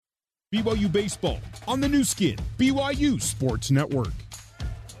BYU Baseball on the new skin, BYU Sports Network.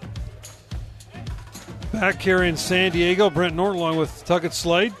 Back here in San Diego, Brent Norton along with Tuckett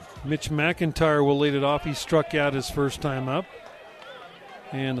Slade. Mitch McIntyre will lead it off. He struck out his first time up.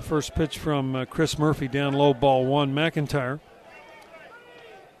 And the first pitch from Chris Murphy down low, ball one. McIntyre,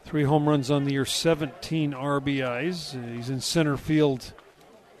 3 home runs on the year, 17 RBIs. He's in center field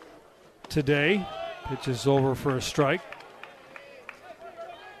today. Pitch is over for a strike.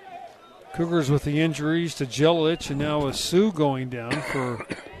 Cougars with the injuries to Jelic and now with Sue going down for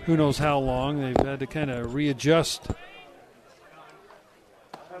who knows how long. They've had to kind of readjust.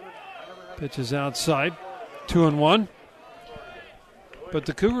 Pitch is outside, 2-1. But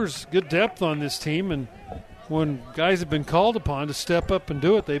the Cougars, good depth on this team, and when guys have been called upon to step up and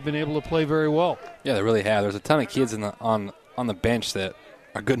do it, they've been able to play very well. Yeah, they really have. There's a ton of kids on the bench that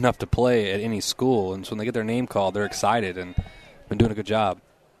are good enough to play at any school, and so when they get their name called, they're excited and been doing a good job.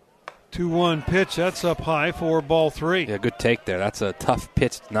 2-1 pitch, that's up high for ball 3. Yeah, good take there. That's a tough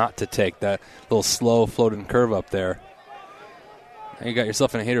pitch not to take, that little slow floating curve up there. Now you got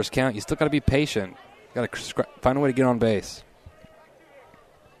yourself in a hitter's count. You still got to be patient. You got to find a way to get on base.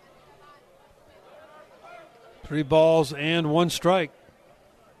 3 balls and 1 strike.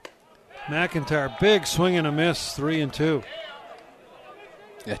 McIntyre, big swing and a miss, 3-2.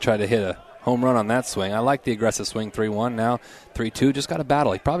 Yeah, tried to hit a home run on that swing. I like the aggressive swing, 3-1. Now 3-2, just got a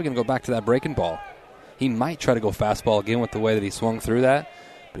battle. He's probably going to go back to that breaking ball. He might try to go fastball again with the way that he swung through that,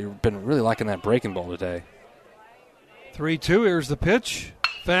 but he's been really liking that breaking ball today. 3-2, here's the pitch.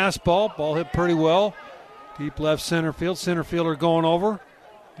 Fastball, ball hit pretty well. Deep left center field. Center fielder going over,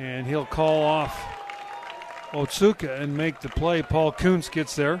 and he'll call off Otsuka and make the play. Paul Kuntz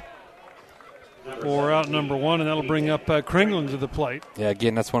gets there for out number 1, and that'll bring up Kringlen to the plate. Yeah,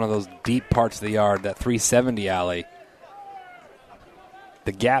 again, that's one of those deep parts of the yard, that 370 alley.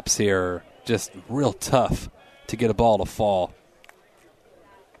 The gaps here are just real tough to get a ball to fall.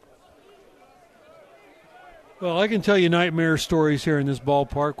 Well, I can tell you nightmare stories here in this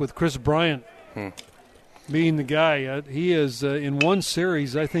ballpark with Chris Bryant being the guy. He is in one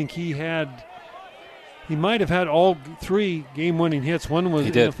series, I think he might have had all 3 game-winning hits. One was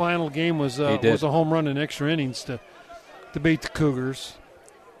in the final game was a home run in extra innings to beat the Cougars.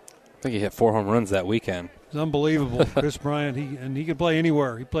 I think he hit 4 home runs that weekend. It's unbelievable. Chris Bryant, he could play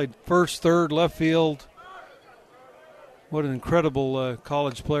anywhere. He played first, third, left field. What an incredible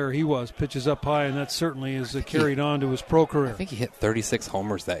college player he was. Pitches up high, and that certainly is carried on to his pro career. I think he hit 36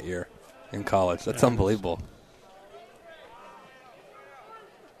 homers that year in college. That's unbelievable.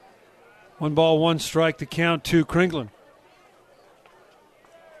 1 ball, 1 strike to count to Kringlen.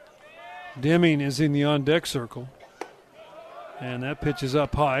 Deming is in the on-deck circle. And that pitch is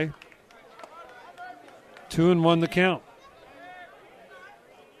up high. 2-1 the count.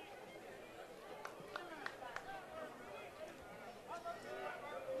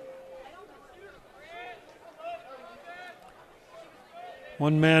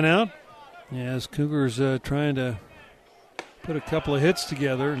 One man out. As Cougars trying to put a couple of hits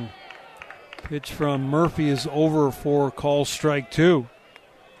together. And pitch from Murphy is over for call strike 2.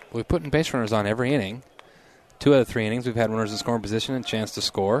 We've put base runners on every inning. 2 out of 3 innings, we've had runners in scoring position and a chance to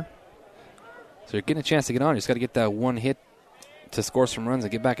score. So you're getting a chance to get on. You just got to get that 1 hit to score some runs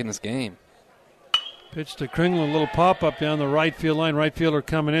and get back in this game. Pitch to Kringlen, a little pop-up down the right field line. Right fielder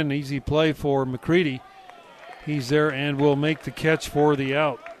coming in. Easy play for McCready. He's there and will make the catch for the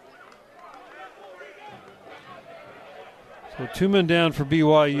out. So 2 men down for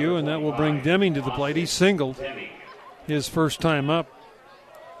BYU, and that will bring Deming to the plate. He singled his first time up.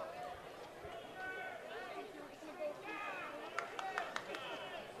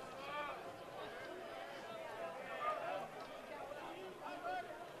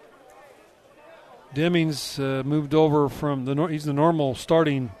 Deming's moved over from he's the normal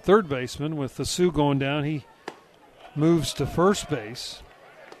starting third baseman with the Sioux going down. He moves to first base.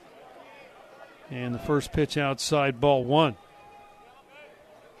 And the first pitch outside, ball 1.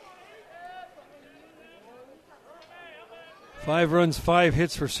 Five runs, 5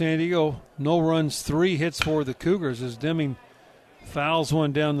 hits for San Diego. No runs, 3 hits for the Cougars as Deming fouls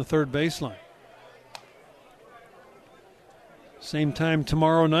one down the third baseline. Same time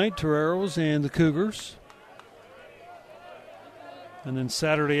tomorrow night, Toreros and the Cougars. And then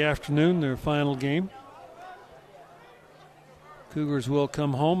Saturday afternoon, their final game. Cougars will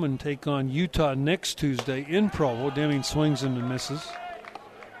come home and take on Utah next Tuesday in Provo. Deming swings and misses.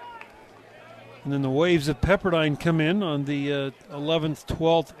 And then the Waves of Pepperdine come in on the 11th,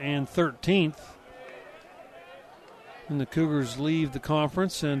 12th, and 13th. And the Cougars leave the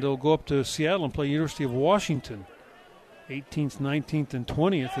conference and they'll go up to Seattle and play University of Washington 18th, 19th, and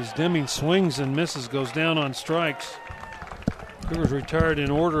 20th as Deming swings and misses, goes down on strikes. Cougars retired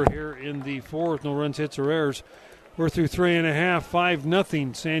in order here in the fourth. No runs, hits, or errors. We're through 3.5,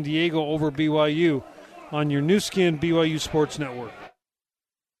 5-0 San Diego over BYU on your new skin BYU Sports Network.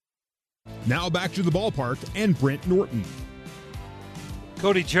 Now back to the ballpark and Brent Norton.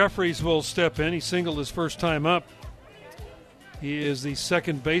 Cody Jeffries will step in. He singled his first time up. He is the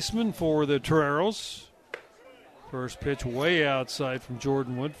second baseman for the Toreros. First pitch way outside from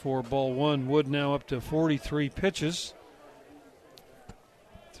Jordan Wood for ball one. Wood now up to 43 pitches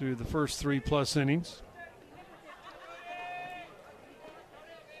through the first 3+ innings.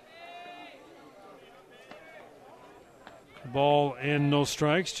 Ball and no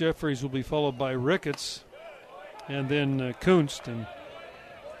strikes. Jeffries will be followed by Ricketts and then Kunst. And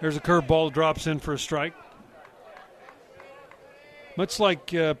there's a curveball, drops in for a strike. Much like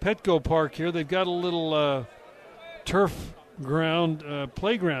Petco Park here, they've got a little turf ground,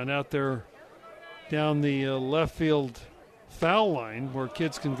 playground out there down the left field foul line where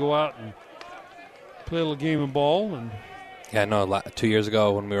kids can go out and play a little game of ball. And yeah, I know 2 years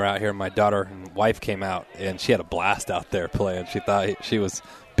ago when we were out here, my daughter and wife came out, and she had a blast out there playing. She thought she was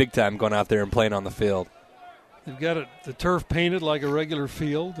big time going out there and playing on the field. They've got the turf painted like a regular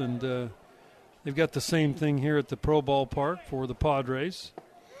field, and they've got the same thing here at the Pro Ballpark for the Padres.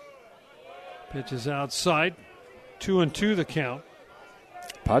 Pitch is outside. 2-2 the count.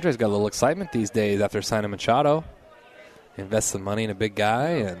 Padres got a little excitement these days after signing Machado. Invest some money in a big guy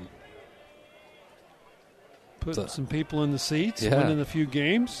and putting some people in the seats, yeah. Winning a few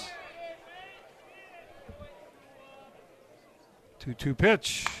games. 2-2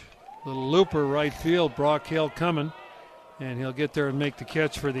 pitch. Little looper right field. Brock Hale coming, and he'll get there and make the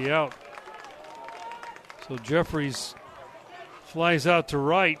catch for the out. So Jeffries flies out to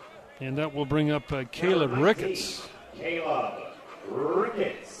right, and that will bring up Caleb Ricketts. Caleb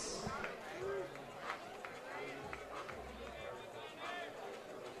Ricketts.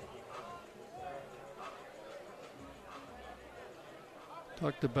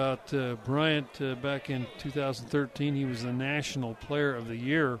 Talked about Bryant back in 2013. He was the National Player of the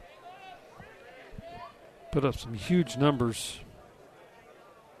Year. Put up some huge numbers.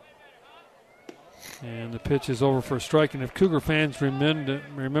 And the pitch is over for a strike. And if Cougar fans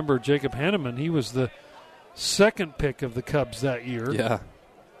remember Jacob Hanneman, he was the second pick of the Cubs that year. Yeah.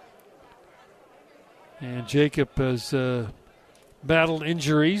 And Jacob has battled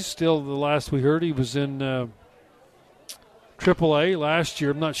injuries. Still, the last we heard, he was in AAA last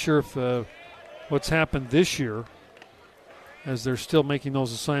year. I'm not sure if what's happened this year, as they're still making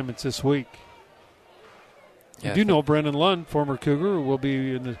those assignments this week. Yeah, you do know Brendan Lund, former Cougar, will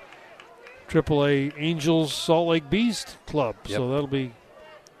be in the AAA Angels Salt Lake Beast club. Yep. So that'll be.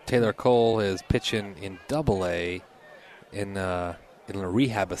 Taylor Cole is pitching in AA in a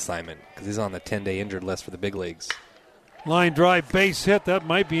rehab assignment because he's on the 10-day injured list for the big leagues. Line drive, base hit. That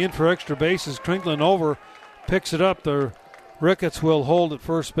might be in for extra bases. Crinkling over, picks it up. The Ricketts will hold at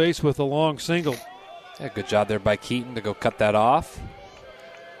first base with a long single. Yeah, good job there by Keaton to go cut that off.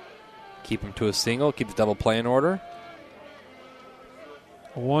 Keep him to a single, keep the double play in order.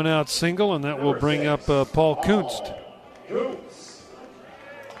 A one-out single, and that will bring up Paul Kunst.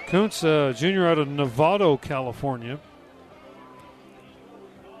 Kunst, junior out of Novato, California.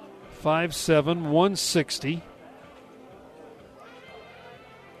 5'7", 160.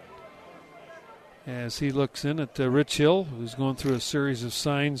 As he looks in at Rich Hill, who's going through a series of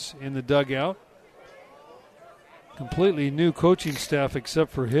signs in the dugout. Completely new coaching staff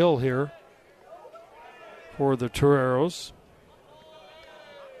except for Hill here for the Toreros.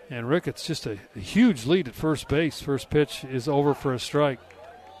 And Ricketts just a huge lead at first base. First pitch is over for a strike.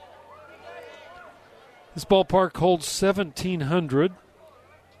 This ballpark holds 1,700.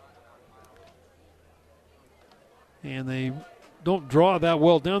 And they don't draw that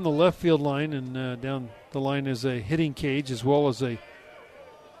well down the left field line, and down the line is a hitting cage as well as a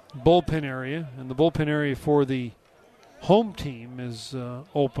bullpen area. And the bullpen area for the home team is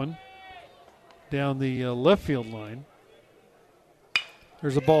open down the left field line.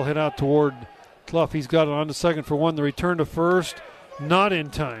 There's a ball hit out toward Clough. He's got it on to second for one. The return to first, not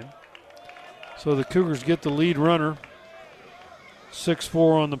in time. So the Cougars get the lead runner.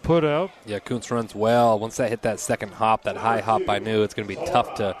 6-4 on the putout. Yeah, Kuntz runs well. Once that hit that second hop, that high hop, I knew it's going to be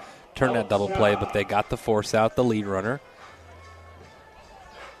tough to turn that double play, but they got the force out, the lead runner.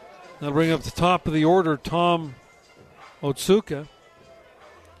 They'll bring up the top of the order, Tom Otsuka.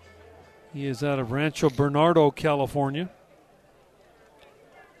 He is out of Rancho Bernardo, California.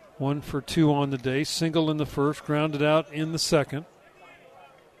 1 for 2 on the day. Single in the first, grounded out in the second.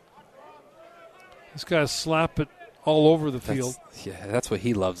 This guy slap it all over the field. That's what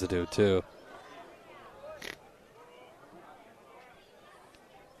he loves to do, too.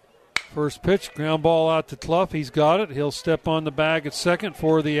 First pitch, ground ball out to Clough. He's got it. He'll step on the bag at second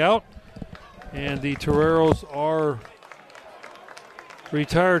for the out. And the Toreros are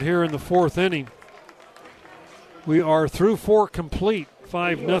retired here in the fourth inning. We are through 4 complete.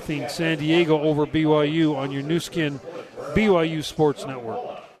 5-0 San Diego over BYU on your new skin BYU Sports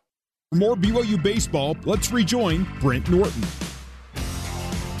Network. For more BYU baseball, let's rejoin Brent Norton.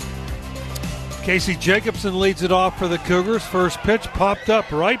 Casey Jacobson leads it off for the Cougars. First pitch popped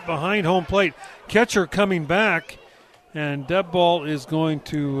up right behind home plate. Catcher coming back, and that ball is going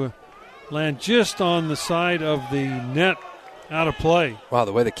to land just on the side of the net, out of play. Wow,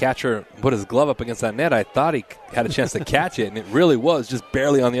 the way the catcher put his glove up against that net, I thought he had a chance to catch it, and it really was just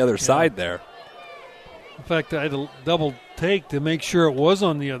barely on the other side there. In fact, I had a double take to make sure it was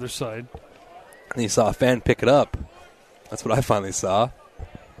on the other side. And you saw a fan pick it up. That's what I finally saw.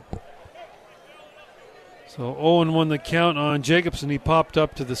 So 0-1 the count on Jacobson. He popped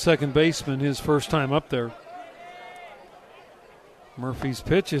up to the second baseman his first time up there. Murphy's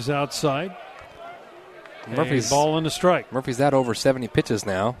pitch is outside. Murphy's ball and a strike. Murphy's at over 70 pitches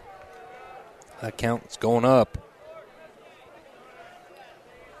now. That count's going up.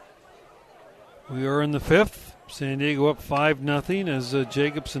 We are in the fifth. San Diego up 5-0 as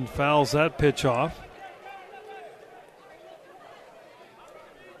Jacobson fouls that pitch off.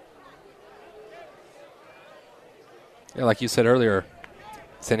 Yeah, like you said earlier,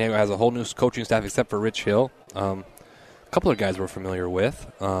 San Diego has a whole new coaching staff except for Rich Hill. A couple of guys we're familiar with.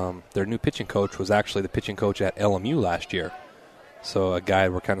 Their new pitching coach was actually the pitching coach at LMU last year. So a guy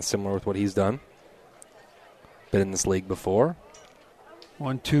we're kind of similar with what he's done. Been in this league before.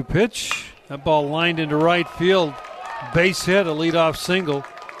 1-2 pitch. That ball lined into right field. Base hit, a leadoff single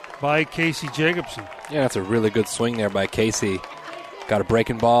by Casey Jacobson. Yeah, that's a really good swing there by Casey. Got a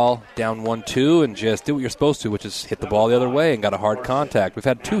breaking ball, down 1-2, and just did what you're supposed to, which is hit the ball the other way and got a hard contact. We've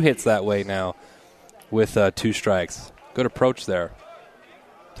had 2 hits that way now with 2 strikes. Good approach there.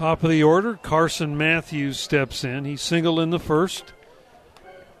 Top of the order, Carson Matthews steps in. He singled in the first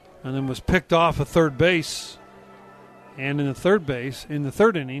and then was picked off at third base. And in the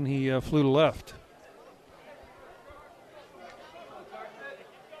third inning, he flew to left.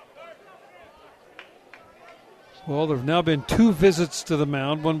 Well, there have now been 2 visits to the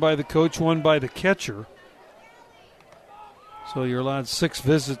mound, one by the coach, one by the catcher. So you're allowed 6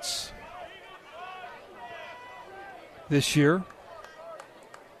 visits this year.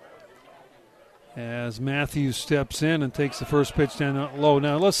 As Matthews steps in and takes the first pitch down low.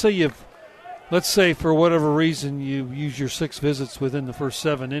 Now, let's say for whatever reason you use your 6 visits within the first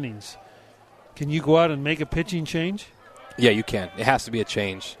 7 innings. Can you go out and make a pitching change? Yeah, you can. It has to be a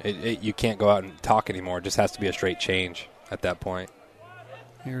change. You can't go out and talk anymore. It just has to be a straight change at that point.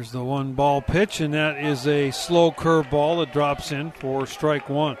 Here's the 1-ball pitch, and that is a slow curve ball that drops in for strike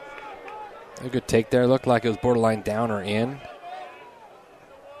 1. A good take there. Looked like it was borderline down or in.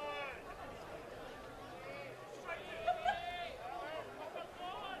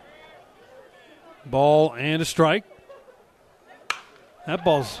 Ball and a strike. That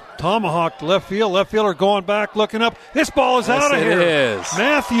ball's tomahawked left field. Left fielder going back, looking up. This ball is out of here. It is.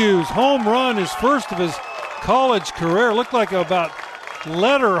 Matthews, home run, his first of his college career. Looked like about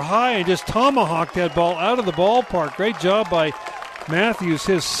letter high and just tomahawked that ball out of the ballpark. Great job by Matthews,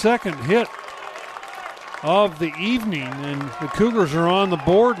 his second hit of the evening. And the Cougars are on the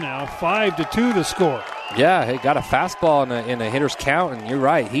board now, 5-2 the score. Yeah, he got a fastball in a hitter's count, and you're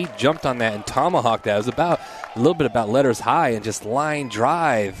right. He jumped on that and tomahawked that. It was about a little bit about letters high and just line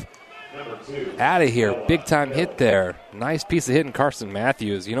drive out of here. Big-time hit there. Nice piece of hitting Carson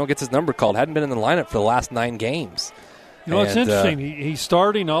Matthews. Gets his number called. Hadn't been in the lineup for the last 9 games. It's interesting. He's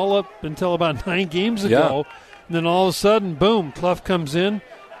starting all up until about 9 games ago. Yeah. And then all of a sudden, boom, Clough comes in,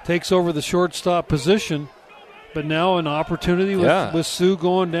 takes over the shortstop position. But now an opportunity with Sue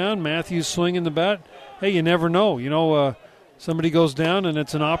going down, Matthews swinging the bat. Hey, you never know. Somebody goes down, and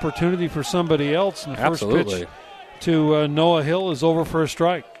it's an opportunity for somebody else. And the first pitch to Noah Hill is over for a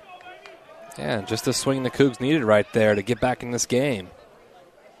strike. Yeah, just the swing the Cougs needed right there to get back in this game.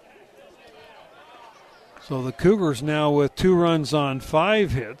 So the Cougars now with 2 runs on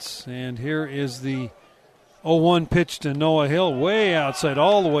 5 hits. And here is the 0-1 pitch to Noah Hill, way outside,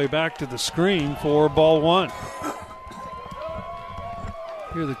 all the way back to the screen for ball 1.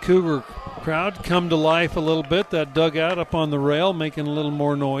 Here the Cougar crowd come to life a little bit. That dugout up on the rail making a little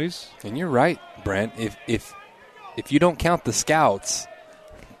more noise. And you're right, Brent. If you don't count the scouts,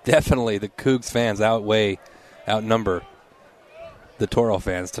 definitely the Cougs fans outnumber the Toro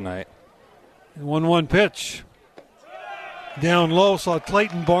fans tonight. 1-1 pitch. Down low, saw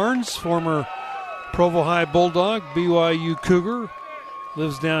Clayton Barnes, former Provo High Bulldog, BYU Cougar.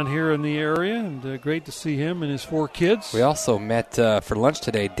 Lives down here in the area, and great to see him and his 4 kids. We also met for lunch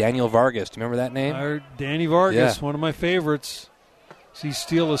today Daniel Vargas. Do you remember that name? Danny Vargas, one of my favorites. Is he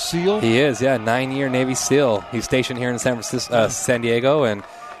still a SEAL? He is, yeah, 9-year Navy SEAL. He's stationed here in San Diego, and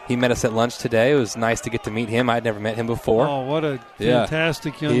he met us at lunch today. It was nice to get to meet him. I'd never met him before. Oh, what a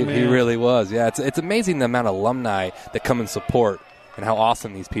fantastic young man. He really was, yeah. It's amazing the amount of alumni that come and support and how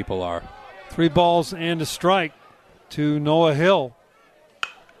awesome these people are. 3 balls and a strike to Noah Hill.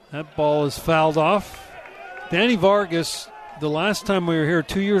 That ball is fouled off. Danny Vargas, the last time we were here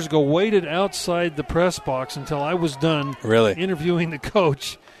 2 years ago, waited outside the press box until I was done interviewing the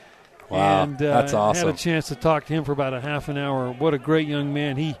coach. Wow, and that's awesome. Had a chance to talk to him for about a half an hour. What a great young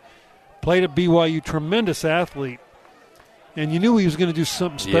man. He played at BYU, tremendous athlete. And you knew he was going to do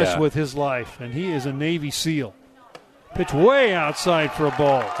something special with his life, and he is a Navy SEAL. Pitch way outside for a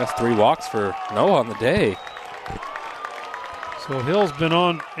ball. That's 3 walks for Noah on the day. So Hill's been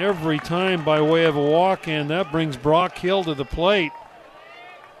on every time by way of a walk, and that brings Brock Hill to the plate.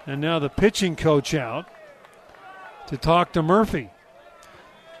 And now the pitching coach out to talk to Murphy.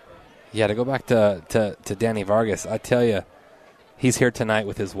 Yeah, to go back to Danny Vargas, I tell you, he's here tonight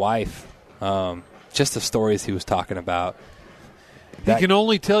with his wife. Just the stories he was talking about. He can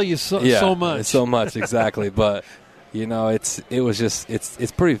only tell you so much. So much, exactly. But you know, it's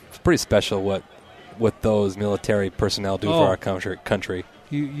pretty special what those military personnel do for our country.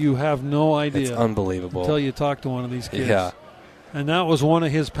 You have no idea. It's unbelievable. Until you talk to one of these kids. Yeah. And that was one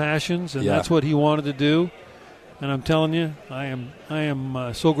of his passions, and that's what he wanted to do. And I'm telling you, I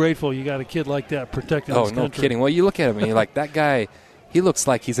am so grateful you got a kid like that protecting this country. No kidding. Well, you look at him and you're like, that guy, he looks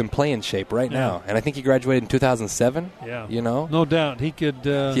like he's in playing shape right now. And I think he graduated in 2007. Yeah. You know? No doubt. He could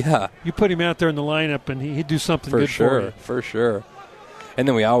you put him out there in the lineup and he'd do something good for you. For sure. And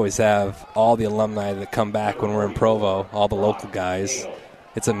then we always have all the alumni that come back when we're in Provo, all the local guys.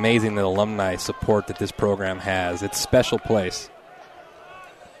 It's amazing the alumni support that this program has. It's a special place.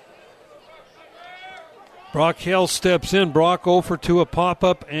 Brock Hill steps in. Brock 0 for 2, a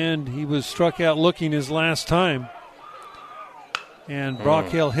pop-up, and he was struck out looking his last time. And Brock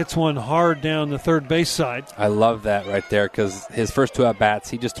Hill hits one hard down the third base side. I love that right there because his first 2 at-bats,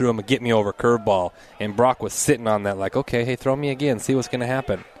 he just threw him a get-me-over curveball, and Brock was sitting on that like, okay, hey, throw me again, see what's going to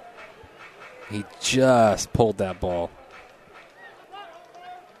happen. He just pulled that ball.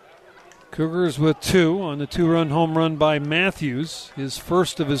 Cougars with 2 on the 2-run home run by Matthews, his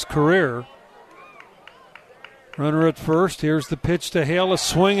first of his career. Runner at first. Here's the pitch to Hale. A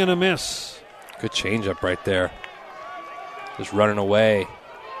swing and a miss. Good changeup right there. Just running away.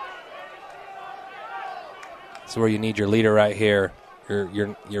 This is where you need your leader right here.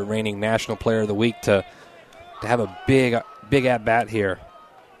 Your reigning National Player of the Week to have a big at bat here.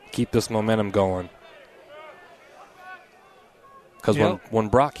 Keep this momentum going. Because when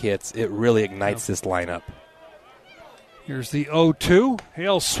Brock hits, it really ignites this lineup. Here's the 0-2.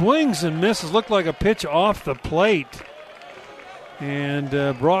 Hale swings and misses. Looked like a pitch off the plate.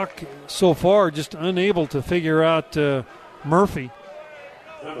 And Brock, so far, just unable to figure out Murphy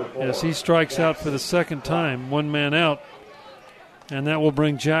as he strikes out for the second time. 1 man out. And that will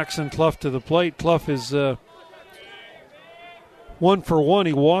bring Jackson Clough to the plate. Clough is 1 for 1.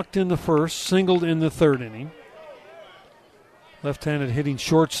 He walked in the first, singled in the third inning. Left-handed hitting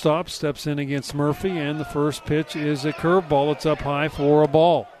shortstop, steps in against Murphy, and the first pitch is a curveball. It's up high for a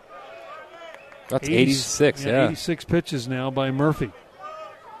ball. That's 86, 86 pitches now by Murphy.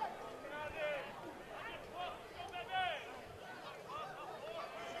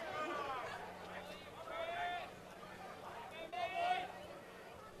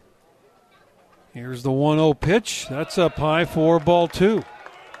 Here's the 1-0 pitch. That's up high for ball 2.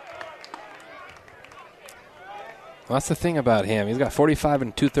 Well, that's the thing about him. He's got 45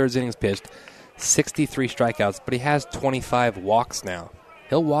 and 2/3 innings pitched, 63 strikeouts, but he has 25 walks now.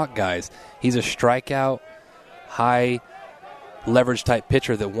 He'll walk guys. He's a strikeout, high leverage type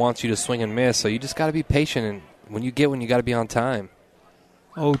pitcher that wants you to swing and miss, so you just got to be patient, and when you get one, you got to be on time.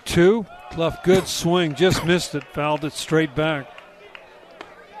 0-2. Clough, good swing. Just missed it. Fouled it straight back.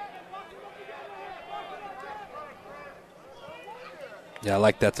 Yeah, I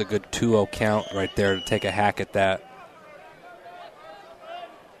like that's a good 2-0 count right there to take a hack at that.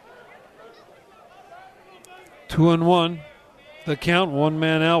 2-1. The count, 1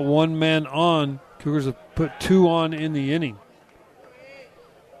 man out, 1 man on. Cougars have put 2 on in the inning.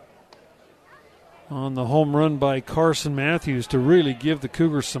 On the home run by Carson Matthews to really give the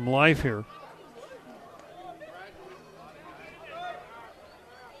Cougars some life here.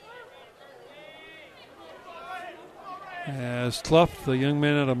 as Clough, the young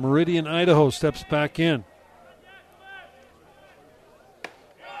man out of Meridian, Idaho, steps back in.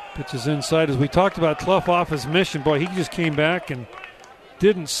 Pitches inside. As we talked about Clough off his mission, boy, he just came back and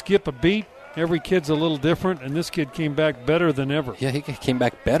didn't skip a beat. Every kid's a little different, and this kid came back better than ever. Yeah, he came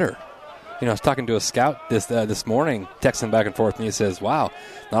back better. You know, I was talking to a scout this morning, texting back and forth, and he says, wow,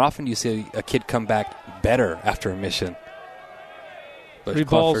 not often do you see a kid come back better after a mission. But 3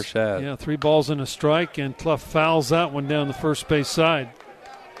 Clough balls, for Shad. yeah, 3 balls and a strike, and Clough fouls that one down the first base side.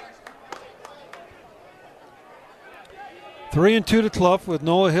 3-2 to Clough with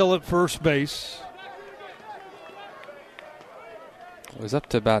Noah Hill at first base. Well, he's up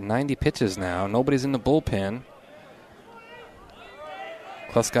to about 90 pitches now. Nobody's in the bullpen.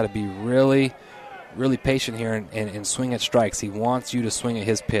 Clough's got to be really, really patient here and swing at strikes. He wants you to swing at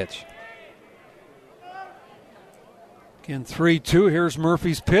his pitch. Again, 3-2. Here's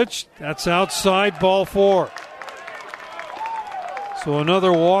Murphy's pitch. That's outside, ball 4. So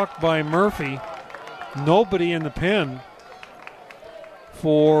another walk by Murphy. Nobody in the pen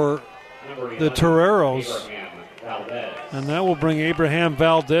for the Toreros. And that will bring Abraham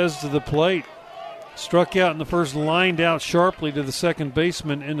Valdez to the plate. Struck out in the first, lined out sharply to the second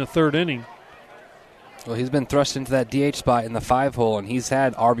baseman in the third inning. Well, he's been thrust into that DH spot in the 5-hole, and he's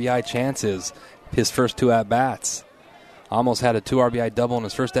had RBI chances his first 2 at-bats. Almost had a 2 RBI double in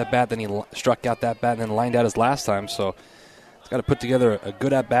his first at-bat, then he struck out that bat and then lined out his last time. So he's got to put together a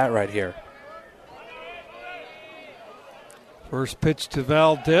good at-bat right here. First pitch to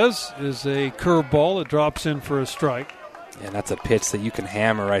Valdez is a curveball that drops in for a strike. And that's a pitch that you can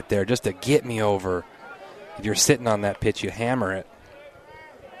hammer right there just to get me over. If you're sitting on that pitch, you hammer it.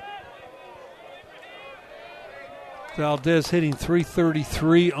 Valdez hitting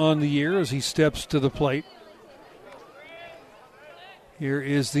 .333 on the year as he steps to the plate. Here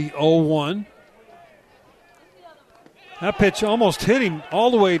is the 0-1. That pitch almost hit him all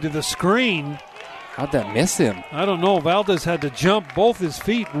the way to the screen. How'd that miss him? I don't know. Valdez had to jump both his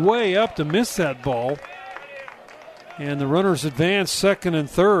feet way up to miss that ball. And the runners advance second and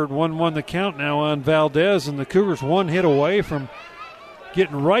third. 1-1 the count now on Valdez, and the Cougars 1 hit away from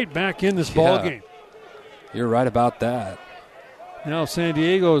getting right back in this ball game. You're right about that. Now San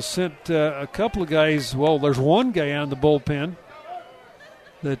Diego has sent a couple of guys. Well, there's one guy on the bullpen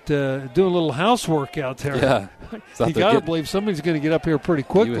that doing a little housework out there. Yeah. You got to believe somebody's going to get up here pretty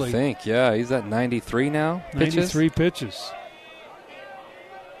quickly. You would think, yeah. He's at 93 now. 93 pitches.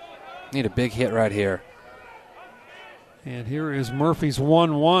 Need a big hit right here. And here is Murphy's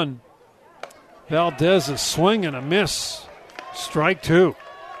 1-1. Valdez is swing and a miss. Strike 2.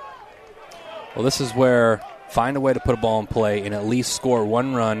 Well, this is where find a way to put a ball in play and at least score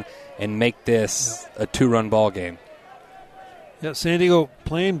 1 run and make this a 2-run ball game. Yeah, San Diego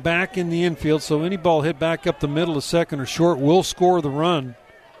playing back in the infield, so any ball hit back up the middle of second or short will score the run.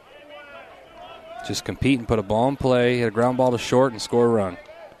 Just compete and put a ball in play, hit a ground ball to short, and score a run.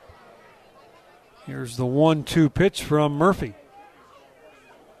 Here's the 1-2 pitch from Murphy.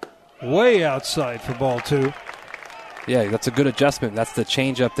 Way outside for ball 2. Yeah, that's a good adjustment. That's the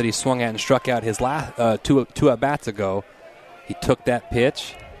changeup that he swung at and struck out his last two at-bats ago. He took that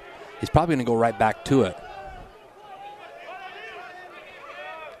pitch. He's probably going to go right back to it.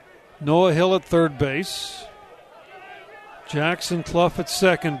 Noah Hill at third base. Jackson Clough at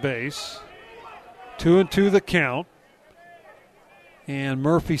second base. 2-2 the count. And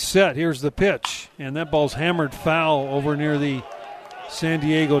Murphy set. Here's the pitch. And that ball's hammered foul over near the San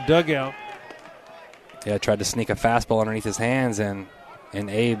Diego dugout. Yeah, tried to sneak a fastball underneath his hands, and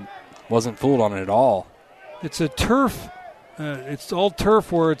Abe wasn't fooled on it at all. It's a turf. It's all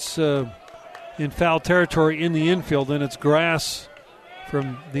turf where it's in foul territory in the infield, and it's grass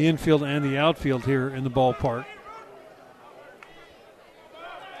from the infield and the outfield here in the ballpark.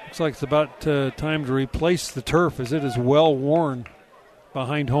 Looks like it's about time to replace the turf as it is well worn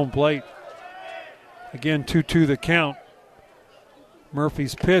behind home plate. Again, 2-2 the count.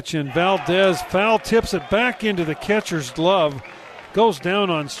 Murphy's pitch, and Valdez foul tips it back into the catcher's glove. Goes down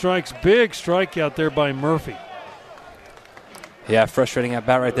on strikes. Big strikeout there by Murphy. Yeah, frustrating at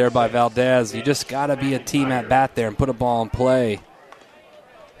bat right there by Valdez. You just got to be a team at bat there and put a ball in play.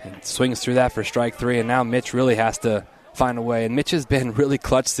 And swings through that for strike 3, and now Mitch really has to find a way. And Mitch has been really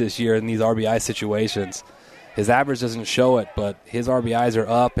clutch this year in these RBI situations. His average doesn't show it, but his RBIs are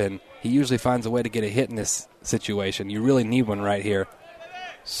up, and he usually finds a way to get a hit in this situation. You really need one right here.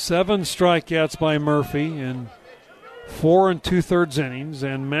 7 strikeouts by Murphy in 4 2/3 innings,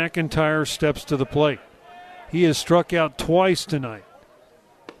 and McIntyre steps to the plate. He has struck out twice tonight.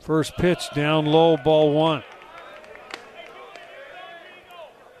 First pitch down low, ball 1.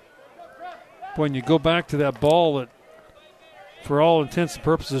 When you go back to that ball that for all intents and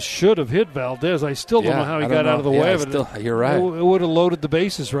purposes, should have hit Valdez. I still don't know how he got out of the way of it. You're right. It would have loaded the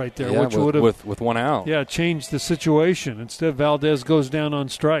bases right there, which would have with one out. Yeah, changed the situation. Instead, Valdez goes down on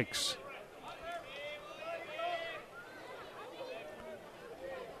strikes.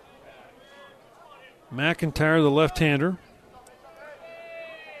 McIntyre, the left-hander,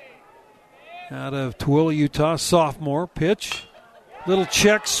 out of Tooele, Utah, sophomore. Pitch, little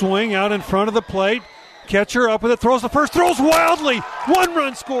check swing out in front of the plate. Catcher up with it, throws the first, throws wildly. 1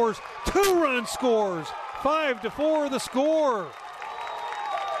 run scores, 2 run scores, 5-4 the score.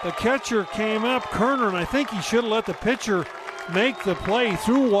 The catcher came up, Kerner, and I think he should have let the pitcher make the play. He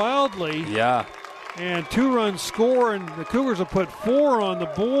threw wildly. Yeah. And 2 run score, and the Cougars have put 4 on the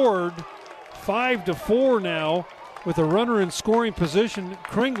board. 5-4 now with a runner in scoring position.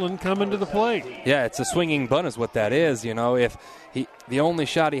 Kringlen coming to the plate. Yeah, it's a swinging bunt is what that is. You know, if the only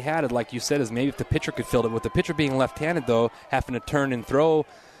shot he had, like you said, is maybe if the pitcher could field it. With the pitcher being left-handed, though, having to turn and throw,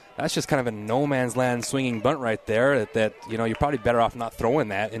 that's just kind of a no-man's land swinging bunt right there that you know, you're probably better off not throwing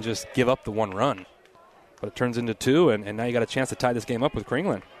that and just give up the 1 run. But it turns into 2, and now you got a chance to tie this game up with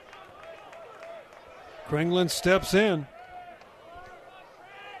Kringlen. Kringlen steps in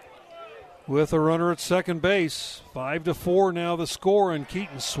with a runner at second base. 5-4 now the score, and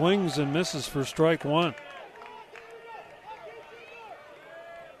Keaton swings and misses for strike 1.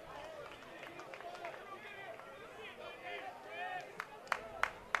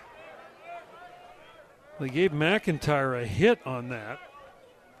 They gave McIntyre a hit on that,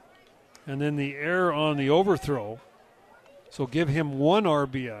 and then the error on the overthrow. So give him 1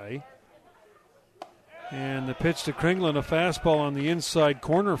 RBI. And the pitch to Kringlen, a fastball on the inside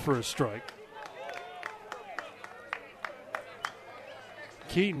corner for a strike.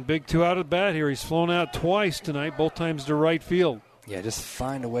 Keaton, big 2 out of bat here. He's flown out twice tonight, both times to right field. Yeah, just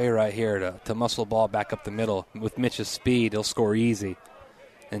find a way right here to muscle the ball back up the middle. With Mitch's speed, he'll score easy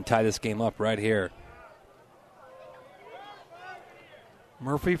and tie this game up right here.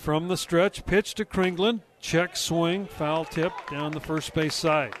 Murphy from the stretch, pitch to Kringlen, check swing, foul tip down the first base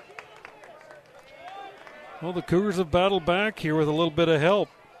side. Well, the Cougars have battled back here with a little bit of help.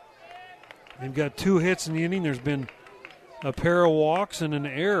 They've got 2 hits in the inning. There's been a pair of walks and an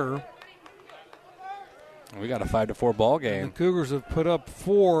error. We got a 5-4 ball game. And the Cougars have put up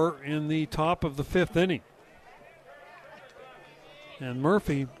 4 in the top of the 5th inning. And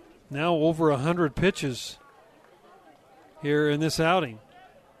Murphy now over 100 pitches here in this outing.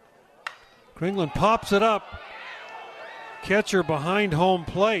 Kringlen pops it up. Catcher behind home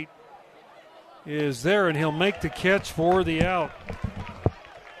plate is there, and he'll make the catch for the out.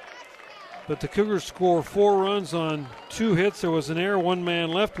 But the Cougars score 4 runs on 2 hits. There was an error, 1 man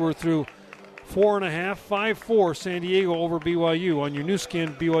left. We're through 4.5, 5-4 San Diego over BYU on your new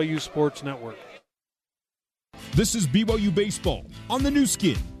skin BYU Sports Network. This is BYU Baseball on the new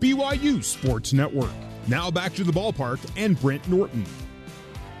skin BYU Sports Network. Now back to the ballpark and Brent Norton.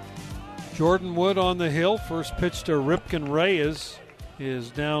 Jordan Wood on the hill. First pitch to Ripken Reyes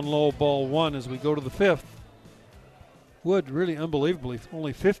is down low, ball 1 as we go to the 5th. Wood really unbelievably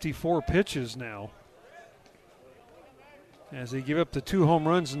only 54 pitches now, as they give up the 2 home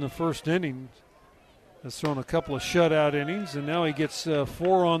runs in the first inning. Has thrown a couple of shutout innings, and now he gets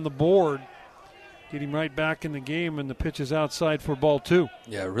 4 on the board. Get him right back in the game, and the pitch is outside for ball 2.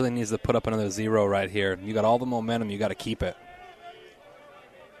 Yeah, really needs to put up another 0 right here. You got all the momentum, you got to keep it.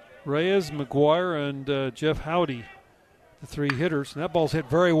 Reyes, McGuire, and Jeff Howdy, the 3 hitters. And that ball's hit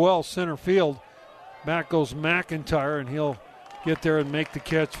very well center field. Back goes McIntyre, and he'll get there and make the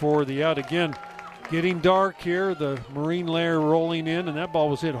catch for the out. Again, getting dark here. The marine layer rolling in, and that ball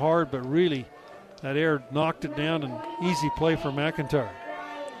was hit hard, but really that air knocked it down. An easy play for McIntyre.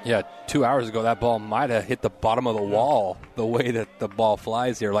 Yeah, 2 hours ago that ball might have hit the bottom of the wall the way that the ball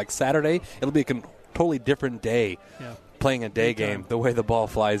flies here. Like Saturday, it'll be a totally different day. Yeah. Playing a day game, the way the ball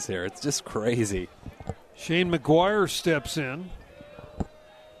flies here. It's just crazy. Shane McGuire steps in.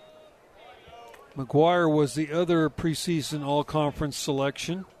 McGuire was the other preseason all-conference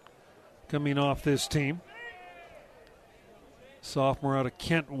selection coming off this team. Sophomore out of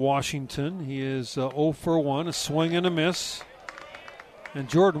Kent, Washington. He is 0 for 1, a swing and a miss. And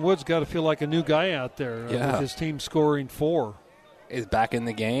Jordan Wood's got to feel like a new guy out there with his team scoring 4. Is back in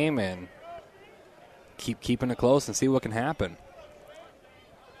the game and keeping it close and see what can happen.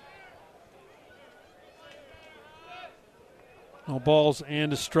 No balls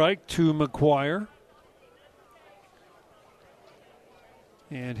and a strike to McGuire.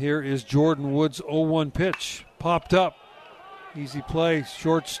 And here is Jordan Wood's 0-1 pitch. Popped up. Easy play.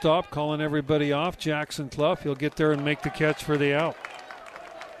 Shortstop calling everybody off. Jackson Clough. He'll get there and make the catch for the out.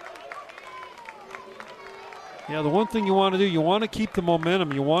 Yeah, the one thing you want to do, you want to keep the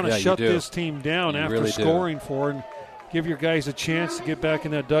momentum. You want to shut this team down after really scoring for and give your guys a chance to get back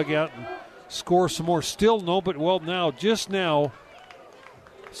in that dugout and score some more. Still no, but just now,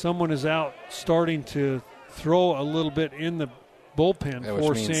 someone is out starting to throw a little bit in the bullpen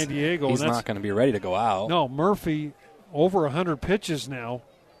for San Diego. He's not going to be ready to go out. No, Murphy, over 100 pitches now.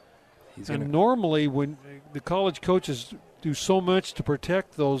 Normally when the college coaches do so much to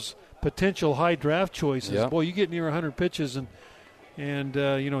protect those potential high draft choices, boy, you get near 100 pitches and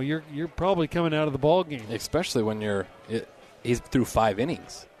you're probably coming out of the ball game. Especially when he's through 5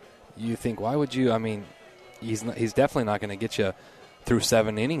 innings. You think, why would you? I mean, he's definitely not going to get you through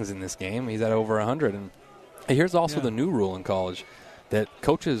 7 innings in this game. He's at over 100. And here's also the new rule in college that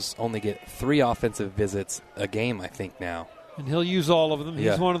coaches only get 3 offensive visits a game, I think, now. And he'll use all of them.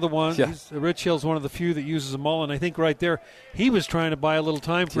 He's one of the ones. Yeah. Rich Hill's one of the few that uses them all. And I think right there, he was trying to buy a little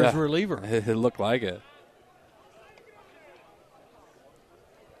time for his reliever. It looked like it.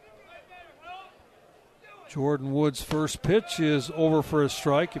 Jordan Wood's first pitch is over for a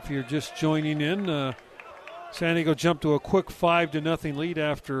strike. If you're just joining in, San Diego jumped to a quick 5-0 lead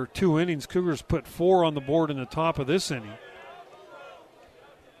after 2 innings. Cougars put 4 on the board in the top of this inning.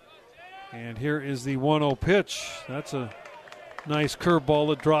 And here is the 1-0 pitch. That's a nice curveball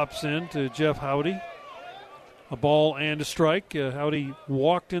that drops in to Jeff Howdy. A ball and a strike. Howdy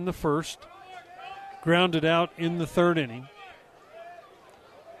walked in the first, grounded out in the 3rd inning.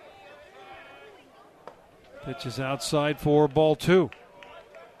 Pitch is outside for ball 2.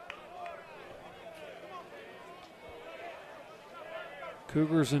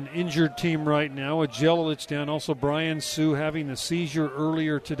 Cougars an injured team right now. A Jelilich down. Also Brian Sue having a seizure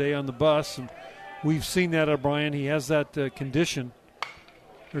earlier today on the bus. And we've seen that of Brian. He has that condition.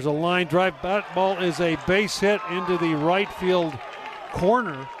 There's a line drive. That ball is a base hit into the right field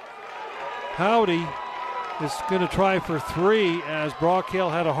corner. Howdy is going to try for 3 as Brock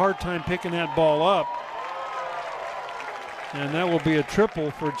Hale had a hard time picking that ball up. And that will be a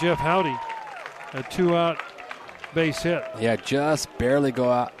triple for Jeff Howdy. A 2-out base hit. Yeah, just barely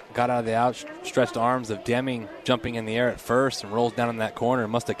got out of the outstretched arms of Deming jumping in the air at first and rolls down in that corner.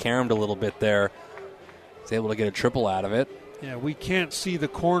 Must have caromed a little bit there. Was able to get a triple out of it. Yeah, we can't see the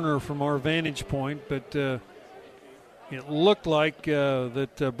corner from our vantage point, but it looked like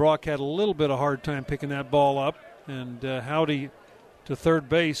that Brock had a little bit of hard time picking that ball up. And Howdy to third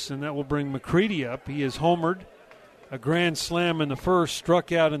base, and that will bring McCready up. He is homered. A grand slam in the first,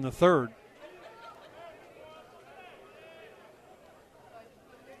 struck out in the 3rd.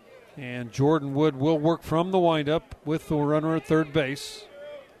 And Jordan Wood will work from the windup with the runner at third base.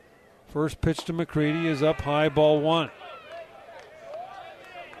 First pitch to McCready is up high, ball 1.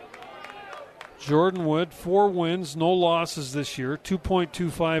 Jordan Wood, 4 wins, no losses this year,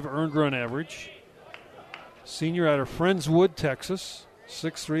 2.25 earned run average. Senior out of Friendswood, Texas,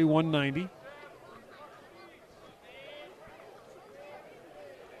 6'3", 190.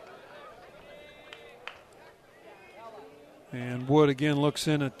 And Wood again looks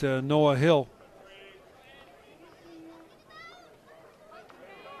in at Noah Hill.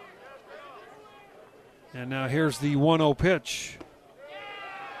 And now here's the 1-0 pitch.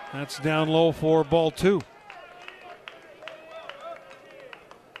 That's down low for ball 2.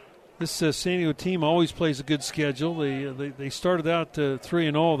 This San Diego team always plays a good schedule. They started out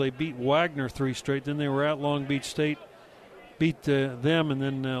 3-0. They beat Wagner 3 straight. Then they were at Long Beach State, beat them, and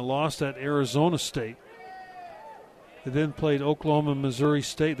then lost at Arizona State. They then played Oklahoma, Missouri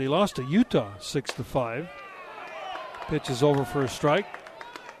State. They lost to Utah 6-5. Pitch is over for a strike.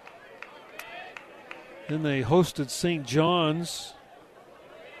 Then they hosted St. John's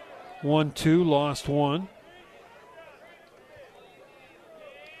 1-2, lost 1.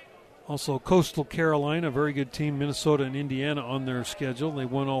 Also Coastal Carolina, a very good team, Minnesota and Indiana on their schedule. They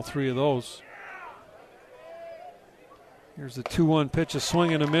won all 3 of those. Here's the 2-1 pitch, a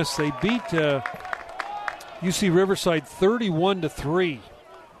swing and a miss. They beat UC Riverside 31-3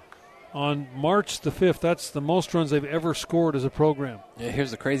 on March the 5th. That's the most runs they've ever scored as a program. Yeah,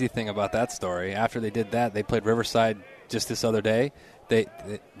 here's the crazy thing about that story. After they did that, they played Riverside just this other day.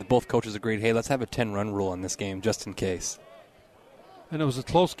 Both coaches agreed, hey, let's have a 10-run rule in this game just in case. And it was a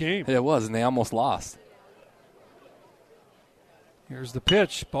close game. It was, and they almost lost. Here's the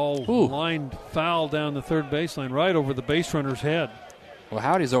pitch. Ball lined foul down the third baseline, right over the base runner's head. Well,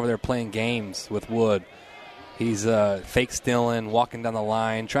 Howdy's over there playing games with Wood. He's fake stealing, walking down the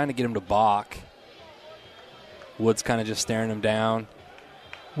line, trying to get him to balk. Wood's kind of just staring him down.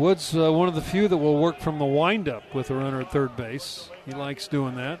 Wood's one of the few that will work from the windup with a runner at third base. He likes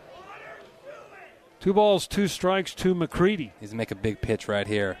doing that. 2 balls, 2 strikes to McCready. He's going to make a big pitch right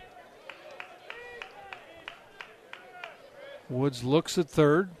here. Woods looks at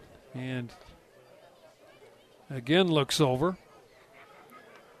third and again looks over.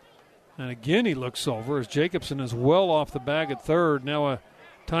 And again he looks over as Jacobson is well off the bag at third. Now a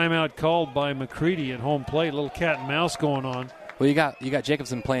timeout called by McCready at home plate. A little cat and mouse going on. Well, you got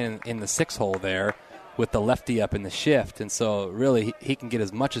Jacobson playing in the 6-hole there with the lefty up in the shift, and so really he can get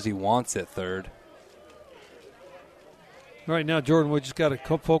as much as he wants at third. Right now, Jordan Wood just got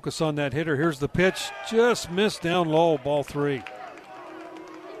to focus on that hitter. Here's the pitch. Just missed down low, ball 3.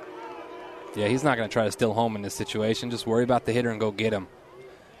 Yeah, he's not going to try to steal home in this situation. Just worry about the hitter and go get him.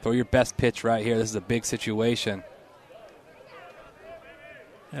 Throw your best pitch right here. This is a big situation.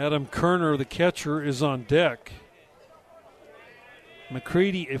 Adam Kerner, the catcher, is on deck.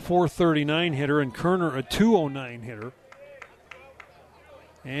 McCready, a .439 hitter, and Kerner, a .209 hitter.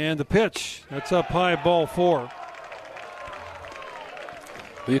 And the pitch. That's up high, ball 4.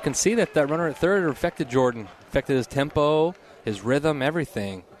 Well, you can see that runner at third affected Jordan. Affected his tempo, his rhythm,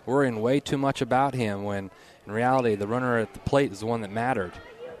 everything. Worrying way too much about him when, in reality, the runner at the plate is the one that mattered.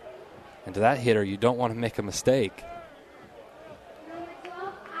 And to that hitter, you don't want to make a mistake.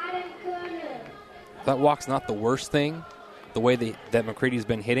 That walk's not the worst thing, the way that McCready's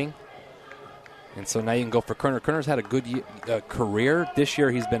been hitting. And so now you can go for Kerner. Kerner's had a good career. This year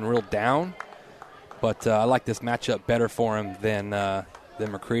he's been real down. But I like this matchup better for him than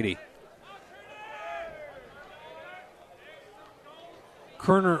McCready.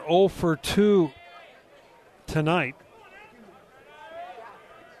 Kerner 0 for 2 tonight.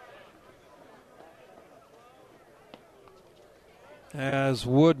 As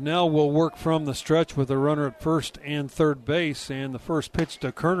Wood now will work from the stretch with a runner at first and third base, and the first pitch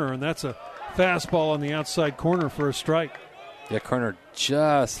to Kerner, and that's a fastball on the outside corner for a strike. Yeah, Kerner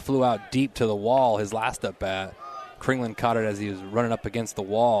just flew out deep to the wall his last at bat. Kringlen caught it as he was running up against the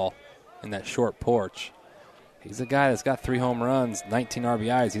wall in that short porch. He's a guy that's got 3 home runs, 19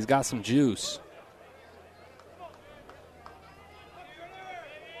 RBIs. He's got some juice.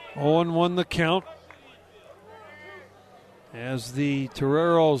 0-1 the count. As the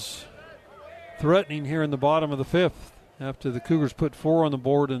Toreros threatening here in the bottom of the 5th after the Cougars put 4 on the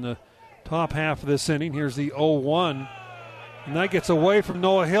board in the top half of this inning. Here's the 0-1. And that gets away from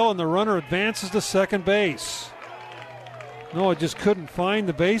Noah Hill, and the runner advances to second base. Noah just couldn't find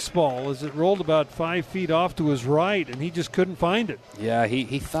the baseball as it rolled about 5 feet off to his right, and he just couldn't find it. Yeah,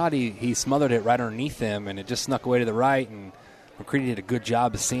 he thought he smothered it right underneath him, and it just snuck away to the right, and McCready did a good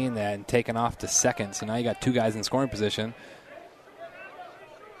job of seeing that and taking off to second. So now you got 2 guys in scoring position.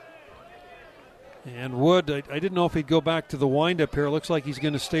 And Wood, I didn't know if he'd go back to the windup here. Looks like he's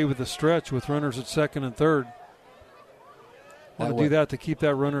going to stay with the stretch with runners at second and third. Want to do that to keep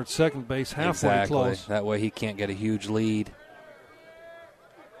that runner at second base halfway close. That way he can't get a huge lead.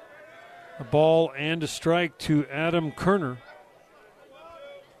 A ball and a strike to Adam Kerner.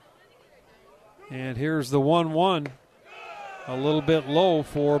 And here's the 1-1. A little bit low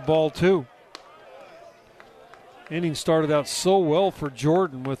for ball 2. Inning started out so well for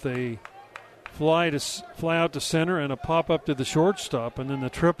Jordan with a fly out to center and a pop up to the shortstop, and then the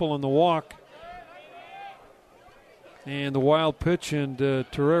triple and the walk. And the wild pitch, and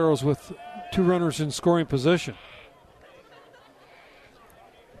Toreros with 2 runners in scoring position.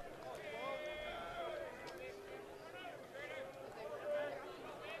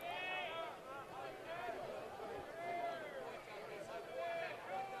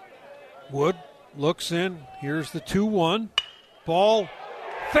 Wood looks in. Here's the 2-1. Ball.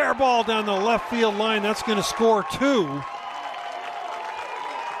 Fair ball down the left field line. That's going to score 2.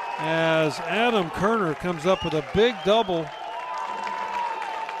 As Adam Kerner comes up with a big double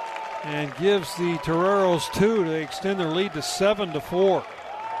and gives the Toreros 2 to extend their lead to 7-4.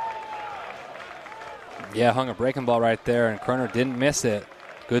 Yeah, hung a breaking ball right there, and Kerner didn't miss it.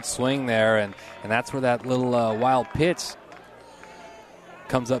 Good swing there, and that's where that little wild pitch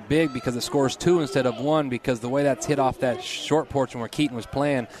comes up big, because it scores 2 instead of 1, because the way that's hit off that short portion where Keaton was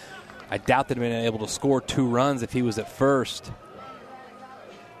playing, I doubt they'd have been able to score 2 runs if he was at first.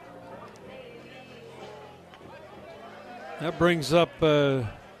 That brings up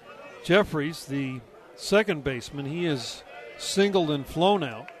Jeffries, the second baseman. He is singled and flown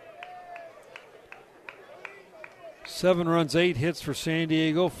out. 7 runs, 8 hits for San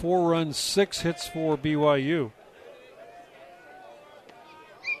Diego, 4 runs, 6 hits for BYU.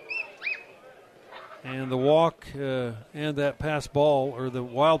 And the walk and that pass ball, or the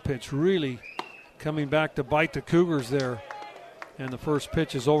wild pitch, really coming back to bite the Cougars there. And the first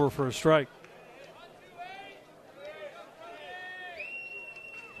pitch is over for a strike.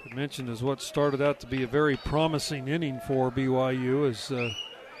 I mentioned is what started out to be a very promising inning for BYU, as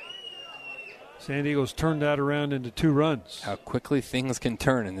San Diego's turned that around into 2 runs. How quickly things can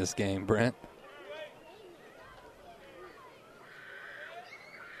turn in this game, Brent.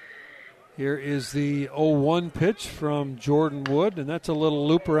 Here is the 0-1 pitch from Jordan Wood, and that's a little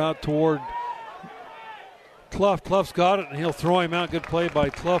looper out toward Clough. Clough's got it, and he'll throw him out. Good play by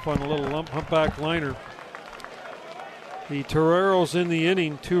Clough on a little humpback liner. The Toreros in the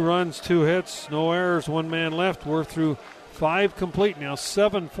inning, 2 runs, 2 hits, no errors, 1 man left. We're through 5 complete now,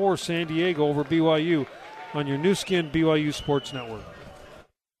 7-4 San Diego over BYU on your new skin BYU Sports Network.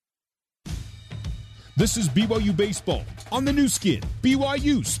 This is BYU Baseball on the new skin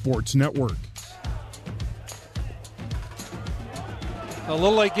BYU Sports Network. A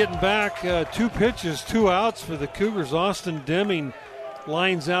little late getting back, 2 pitches, 2 outs for the Cougars. Austin Deming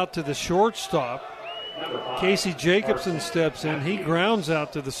lines out to the shortstop. Casey Jacobson steps in. He grounds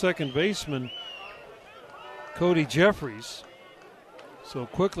out to the second baseman, Cody Jeffries. So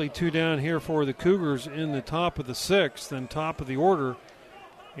quickly 2 down here for the Cougars in the top of the 6th, then top of the order.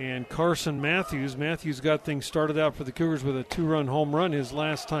 And Carson Matthews. Matthews got things started out for the Cougars with a 2-run home run his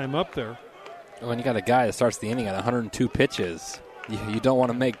last time up there. When you got a guy that starts the inning at 102 pitches, you don't want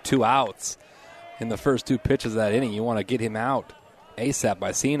to make 2 outs in the first 2 pitches of that inning. You want to get him out ASAP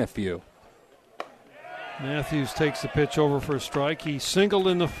by seeing a few. Matthews takes the pitch over for a strike. He singled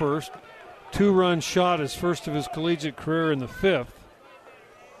in the first. 2-run shot, his first of his collegiate career in the 5th.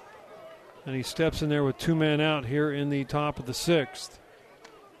 And he steps in there with 2 men out here in the top of the 6th.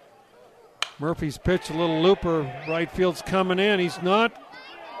 Murphy's pitch, a little looper. Right field's coming in. He's not.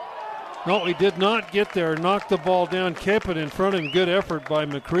 No, he did not get there. Knocked the ball down. Kept it in front of him. Good effort by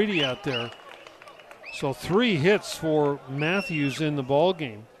McCready out there. So 3 hits for Matthews in the ball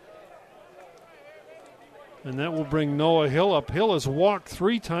game. And that will bring Noah Hill up. Hill has walked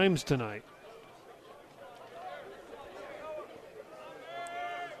 3 times tonight.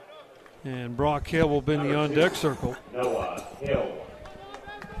 And Brock Hill will be in the on-deck circle. Noah Hill.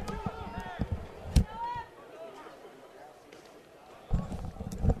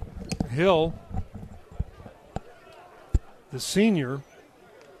 Hill, the senior,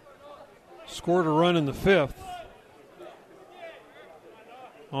 scored a run in the 5th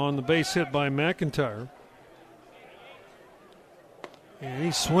on the base hit by McIntyre. And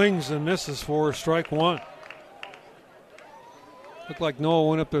he swings and misses for strike 1. Looked like Noah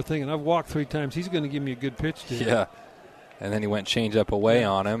went up there thinking, I've walked 3 times. He's going to give me a good pitch today. Yeah. And then he went change up away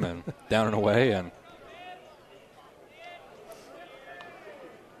on him and down and away. And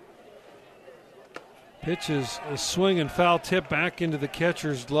pitch is a swing and foul tip back into the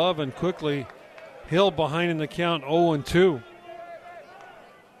catcher's glove, and quickly Hill behind in the count 0-2.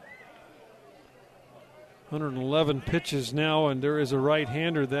 111 pitches now, and there is a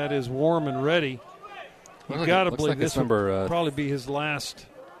right-hander that is warm and ready. You've got to believe this will probably be his last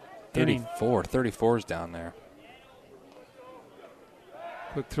 34. 34 is down there.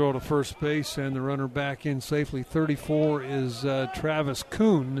 Quick throw to first base, and the runner back in safely. 34 is Travis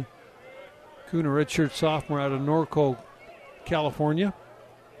Kuhn. Kuhn, a redshirt sophomore out of Norco, California.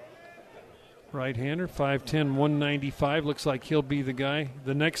 Right-hander, 5'10", 195. Looks like he'll be the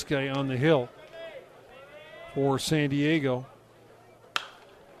next guy on the hill for San Diego.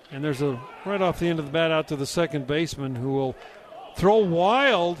 And there's a right off the end of the bat out to the second baseman, who will throw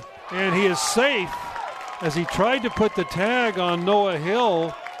wild, and he is safe as he tried to put the tag on Noah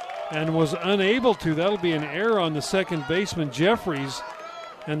Hill and was unable to. That'll be an error on the second baseman, Jeffries.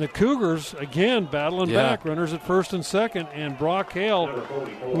 And the Cougars, again, battling back. Runners at first and second. And Brock Hale,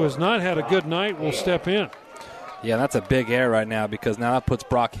 who has not had a good night, will step in. Yeah, that's a big error right now, because now that puts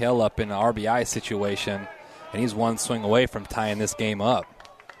Brock Hale up in an RBI situation, and he's 1 swing away from tying this game up.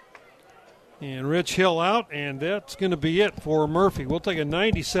 And Rich Hill out, and that's going to be it for Murphy. We'll take a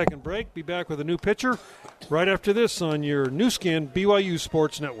 90-second break, be back with a new pitcher right after this on your new skin BYU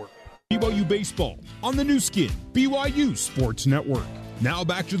Sports Network. BYU Baseball on the new skin BYU Sports Network. Now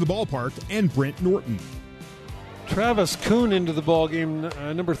back to the ballpark and Brent Norton. Travis Kuhn into the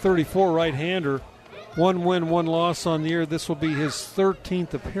ballgame, number 34 right-hander. 1 win, 1 loss on the year. This will be his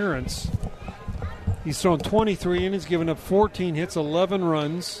 13th appearance. He's thrown 23 innings, given up 14 hits, 11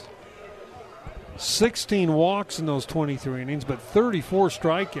 runs, 16 walks in those 23 innings, but 34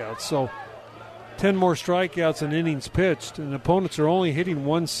 strikeouts. So 10 more strikeouts than innings pitched, and opponents are only hitting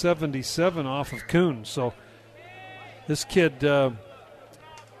 177 off of Kuhn. So this kid, a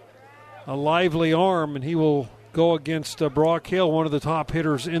lively arm, and he will go against Brock Hale, one of the top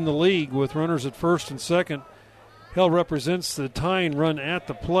hitters in the league, with runners at first and second. Hale represents the tying run at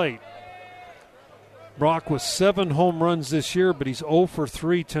the plate. Brock with 7 home runs this year, but he's 0 for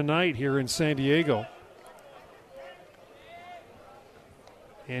 3 tonight here in San Diego.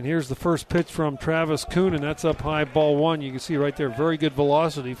 And here's the first pitch from Travis Kuhn, and that's up high, ball one. You can see right there, very good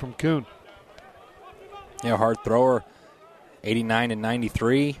velocity from Kuhn. Yeah, hard thrower, 89 and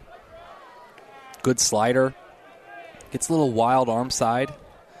 93. Good slider. Gets a little wild arm side,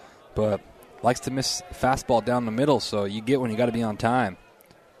 but likes to miss fastball down the middle, so you get when you got to be on time.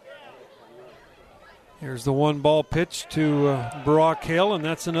 Here's the 1-ball pitch to Brock Hale, and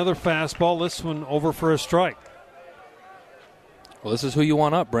that's another fastball. This one over for a strike. Well, this is who you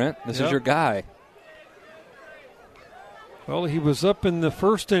want up, Brent. This is your guy. Well, he was up in the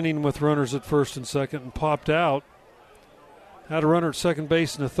first inning with runners at first and second and popped out. Had a runner at second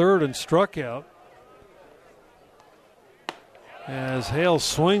base in the third and struck out. As Hale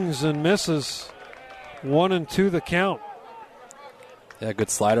swings and misses, 1-2 the count. Yeah,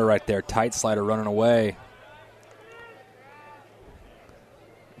 good slider right there. Tight slider running away.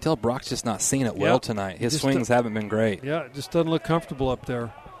 Until Brock's just not seeing it well tonight. His swings haven't been great. Yeah, it just doesn't look comfortable up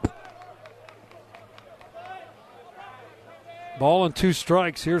there. Ball and 2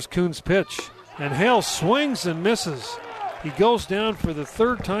 strikes. Here's Kuhn's pitch. And Hale swings and misses. He goes down for the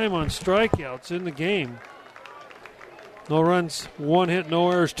third time on strikeouts in the game. No runs, 1 hit, no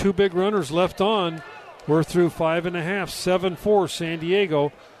errors, 2 big runners left on. We're through 5.5, 7-4 San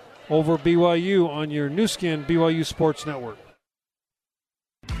Diego over BYU on your new skin BYU Sports Network.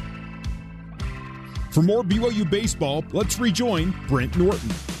 For more BYU baseball, let's rejoin Brent Norton.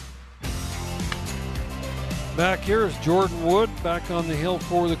 Back here is Jordan Wood back on the hill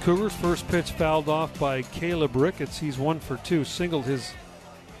for the Cougars. First pitch fouled off by Caleb Ricketts. He's 1 for 2, singled his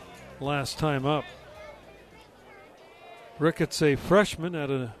last time up. Ricketts, a freshman out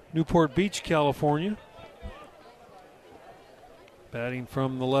of Newport Beach, California. Batting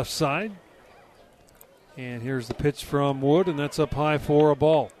from the left side. And here's the pitch from Wood, and that's up high for a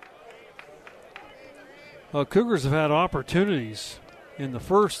ball. Well, Cougars have had opportunities in the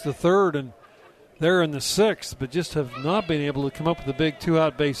first, the third, and they're in the sixth, but just have not been able to come up with a big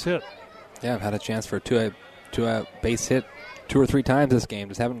 2-out base hit. Yeah, I've had a chance for a two-out base hit 2 or 3 times this game.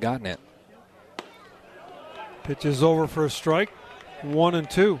 Just haven't gotten it. Pitch is over for a strike.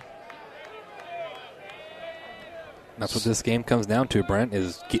 1-2. That's what this game comes down to, Brent,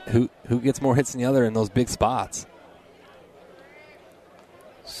 is who gets more hits than the other in those big spots.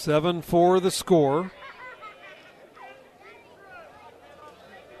 7-4 the score.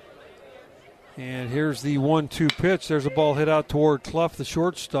 And here's the 1-2 pitch. There's a ball hit out toward Clough, the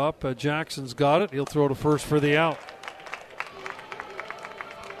shortstop. Jackson's got it. He'll throw to first for the out.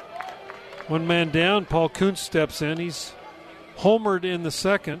 1 man down. Paul Kuntz steps in. He's homered in the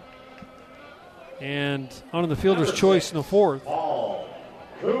second. And on the fielder's choice in the fourth. Paul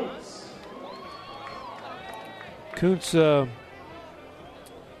Kuntz. Kuntz, a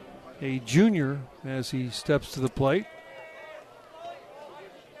junior, as he steps to the plate.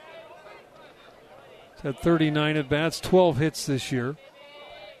 He's had 39 at-bats, 12 hits this year.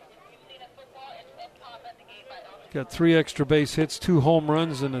 Got 3 extra base hits, 2 home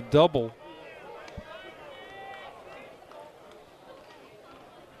runs, and a double.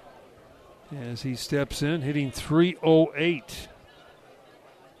 As he steps in, hitting .308.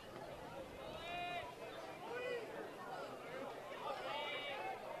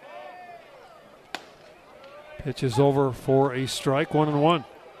 Pitch is over for a strike, 1-1.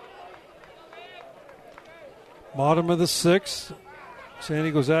 Bottom of the sixth. San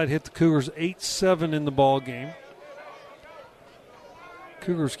Diego's out, hit the Cougars 8-7 in the ball game.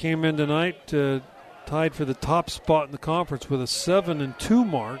 Cougars came in tonight tied for the top spot in the conference with a 7-2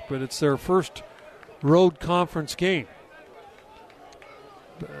 mark, but it's their first road conference game.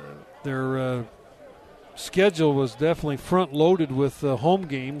 Their schedule was definitely front-loaded with home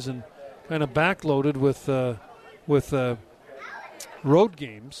games and kind of back-loaded with road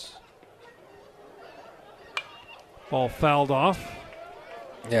games. Ball fouled off.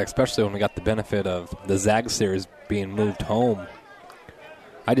 Yeah, especially when we got the benefit of the Zag series being moved home.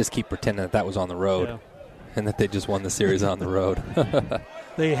 I just keep pretending that was on the road and that they just won the series on the road.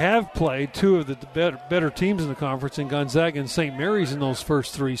 They have played 2 of the better teams in the conference in Gonzaga and St. Mary's in those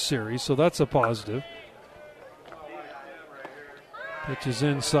first 3 series, so that's a positive. Pitch is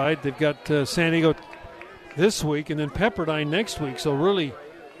inside. They've got San Diego this week and then Pepperdine next week, so really,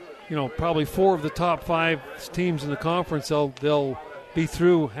 probably 4 of the top 5 teams in the conference, they'll be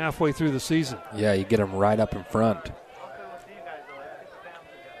through halfway through the season. Yeah, you get them right up in front.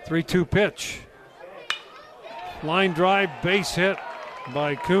 3-2 pitch. Line drive, base hit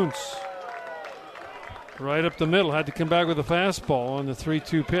by Kuntz. Right up the middle. Had to come back with a fastball on the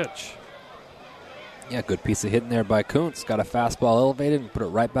 3-2 pitch. Yeah, good piece of hitting there by Kuntz. Got a fastball elevated and put it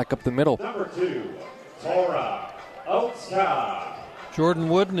right back up the middle. Number 2, Tora Otska. Jordan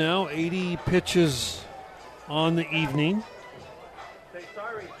Wood now 80 pitches on the evening.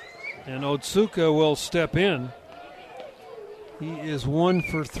 And Otsuka will step in. He is 1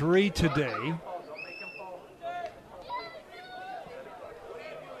 for 3 today.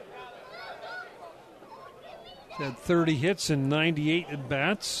 He's had 30 hits and 98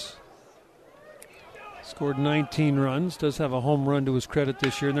 at-bats. Scored 19 runs. Does have a home run to his credit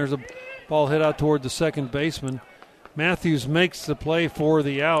this year. And there's a ball hit out toward the second baseman. Matthews makes the play for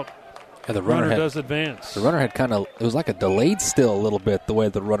the out. Yeah, the runner does advance. The runner had it was like a delayed still a little bit the way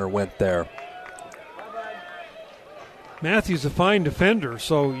the runner went there. Matthews a fine defender,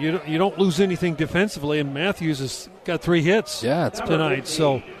 so you don't lose anything defensively, and Matthews has got 3 hits tonight.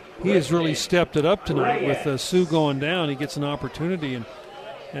 So he has really stepped it up tonight with Sue going down. He gets an opportunity,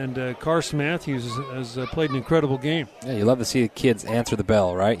 and Carson Matthews has played an incredible game. Yeah, you love to see the kids answer the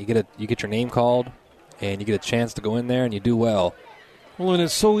bell, right? You get your name called, and you get a chance to go in there, and you do well. Well, and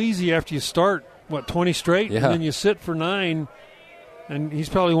it's so easy after you start, 20 straight, yeah. And then you sit for 9, and he's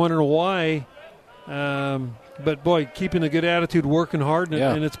probably wondering why. But, boy, keeping a good attitude, working hard,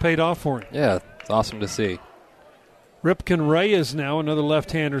 and it's paid off for him. Yeah, it's awesome to see. Ripken Reyes now, another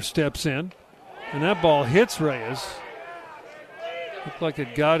left-hander, steps in. And that ball hits Reyes. Looked like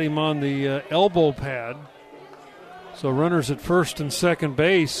it got him on the elbow pad. So runners at first and second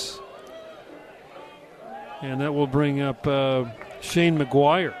base. And that will bring up Shane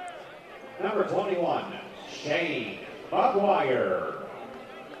McGuire. Number 21, Shane McGuire.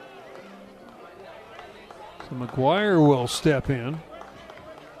 So McGuire will step in.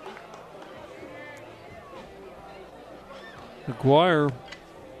 McGuire,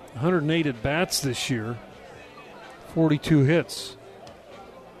 108 at-bats this year, 42 hits.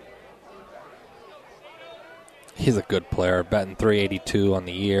 He's a good player, batting .382 on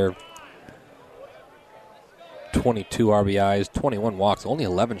the year, 22 RBIs, 21 walks, only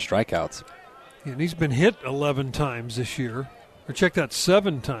 11 strikeouts. And he's been hit 11 times this year. Or check that,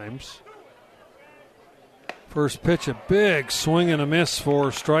 7 times. First pitch, a big swing and a miss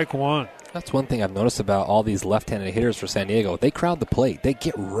for strike 1. That's one thing I've noticed about all these left-handed hitters for San Diego. They crowd the plate. They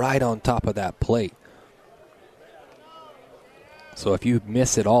get right on top of that plate. So if you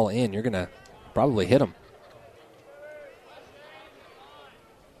miss it all in, you're going to probably hit them.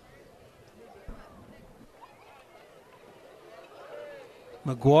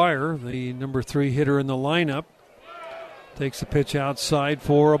 McGuire, the number 3 hitter in the lineup, takes the pitch outside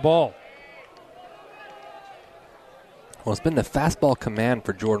for a ball. Well, it's been the fastball command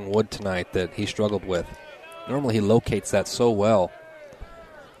for Jordan Wood tonight that he struggled with. Normally he locates that so well.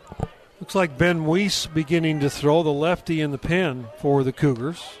 Looks like Ben Weiss beginning to throw, the lefty in the pen for the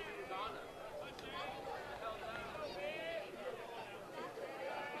Cougars.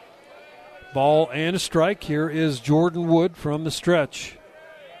 Ball and a strike. Here is Jordan Wood from the stretch.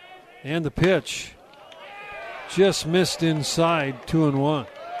 And the pitch just missed inside, 2-1.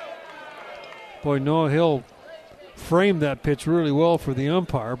 Boy, Noah Hill framed that pitch really well for the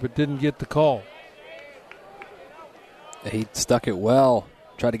umpire, but didn't get the call. He stuck it well,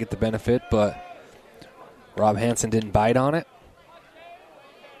 tried to get the benefit, but Rob Hansen didn't bite on it.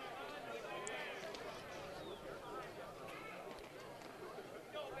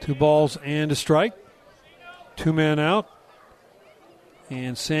 Two balls and a strike. 2 men out.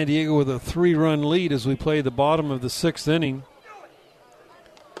 And San Diego with a 3-run lead as we play the bottom of the 6th inning.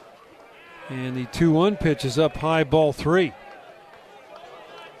 And the 2-1 pitch is up high, ball 3.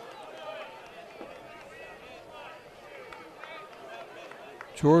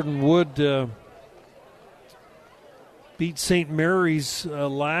 Jordan Wood beat St. Mary's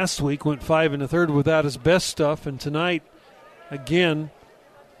last week, went 5 1/3 without his best stuff, and tonight, again,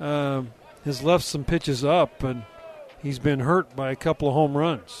 has left some pitches up, and he's been hurt by a couple of home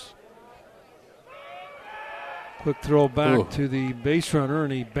runs. Quick throw back to the base runner,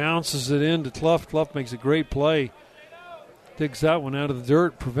 and he bounces it into Clough. Clough makes a great play. Digs that one out of the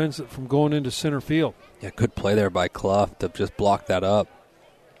dirt, prevents it from going into center field. Yeah, good play there by Clough to just block that up.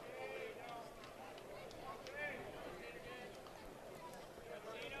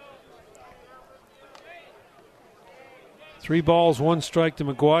 Three balls, 1 strike to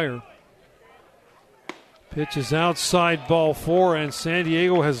McGuire. Pitch is outside, ball 4, and San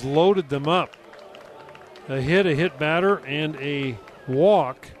Diego has loaded them up. A hit batter, and a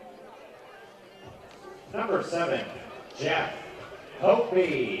walk. Number 7, Jeff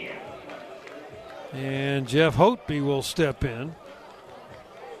Hopey. And Jeff Hopey will step in.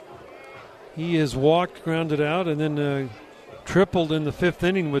 He is walked, grounded out, and then tripled in the 5th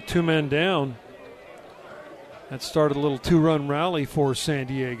inning with 2 men down. That started a little 2-run rally for San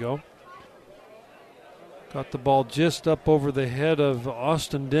Diego. Got the ball just up over the head of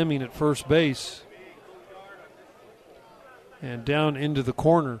Austin Deming at first base. And down into the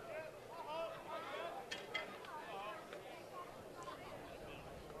corner.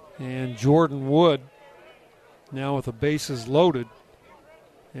 And Jordan Wood now with the bases loaded.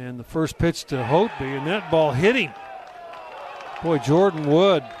 And the first pitch to Hotby, and that ball hit him. Boy, Jordan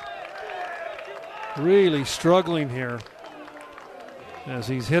Wood really struggling here as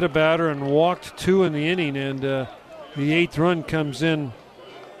he's hit a batter and walked 2 in the inning, and the 8th run comes in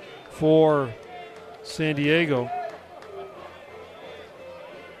for San Diego.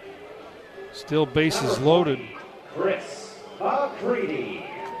 Still bases loaded. Chris McCready.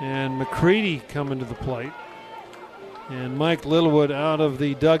 And McCready coming to the plate. And Mike Littlewood out of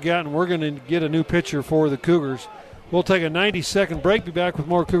the dugout, and we're going to get a new pitcher for the Cougars. We'll take a 90-second break. Be back with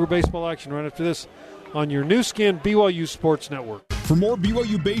more Cougar baseball action right after this on your new skin BYU Sports Network. For more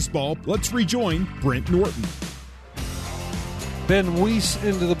BYU baseball, let's rejoin Brent Norton. Ben Weiss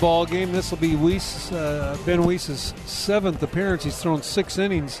into the ball game. This will be Ben Weiss's 7th appearance. He's thrown 6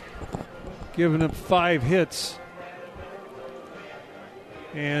 innings, giving up 5 hits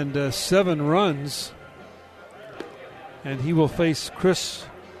and 7 runs. And he will face Chris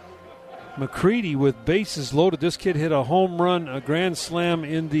McCready with bases loaded. This kid hit a home run, a grand slam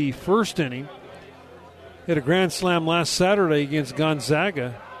in the first inning. Hit a grand slam last Saturday against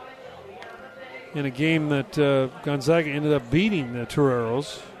Gonzaga in a game that Gonzaga ended up beating the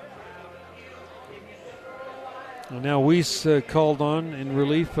Toreros. And now Weiss called on in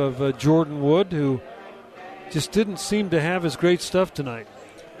relief of Jordan Wood, who just didn't seem to have his great stuff tonight.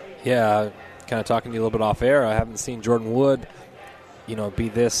 Yeah, kind of talking to you a little bit off air. I haven't seen Jordan Wood, be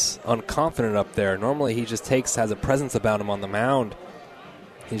this unconfident up there. Normally he just has a presence about him on the mound.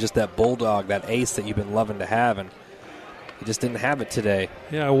 He's just that bulldog, that ace that you've been loving to have, and he just didn't have it today.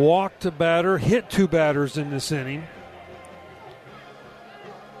 Yeah, walked a batter, hit 2 batters in this inning.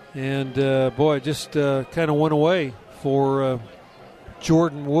 And, it just kind of went away for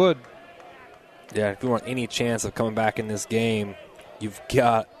Jordan Wood. Yeah, if you want any chance of coming back in this game, you've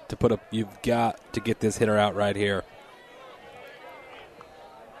got to get this hitter out right here.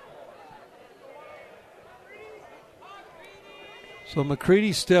 So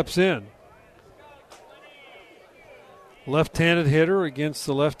McCready steps in. Left-handed hitter against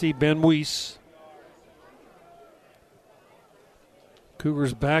the lefty Ben Weiss.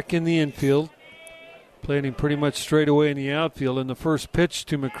 Cougars back in the infield, playing him pretty much straight away in the outfield. And the first pitch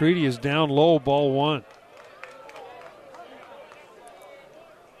to McCready is down low, ball 1.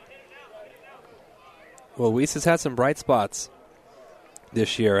 Well, Weiss has had some bright spots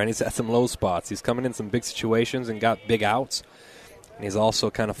this year, and he's had some low spots. He's coming in some big situations and got big outs. And he's also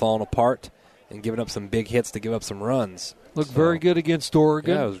kind of fallen apart and given up some big hits to give up some runs. Looked very good against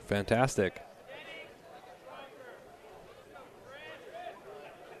Oregon. Yeah, it was fantastic.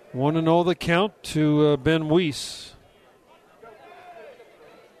 1-0 the count to Ben Weiss.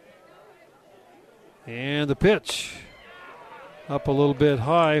 And the pitch up a little bit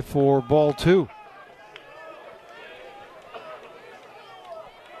high for ball 2.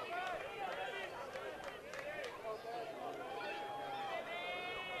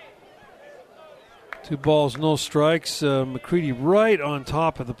 Two balls, no strikes. McCready right on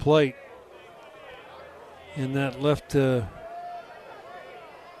top of the plate in that left-handed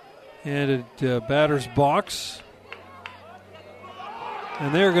batter's box.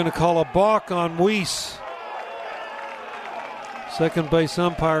 And they're going to call a balk on Weiss. Second base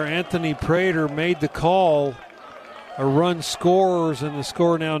umpire Anthony Prater made the call. A run scores, and the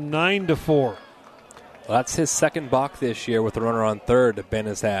score now 9-4. Well, that's his second balk this year with the runner on third that Ben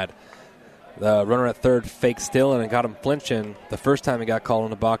has had. The runner at third faked still and it got him flinching. The first time he got called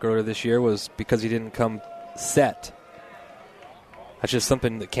on a balk earlier this year was because he didn't come set. That's just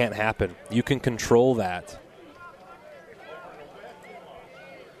something that can't happen. You can control that.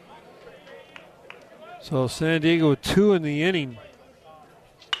 So San Diego with 2 in the inning.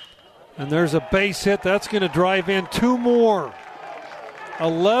 And there's a base hit. That's going to drive in 2 more.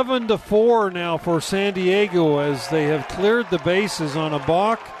 11-4 now for San Diego as they have cleared the bases on a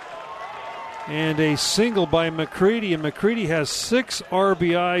balk and a single by McCready. And McCready has 6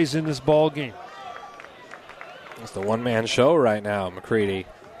 RBIs in this ball game. It's the one-man show right now, McCready.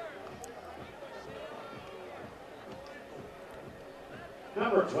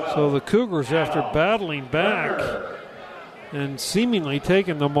 So the Cougars, after battling back and seemingly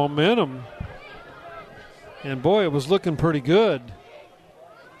taking the momentum, and boy, it was looking pretty good.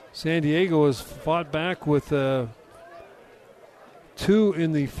 San Diego has fought back with 2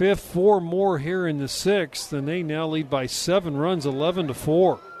 in the 5th, 4 more here in the 6th, and they now lead by 7 runs,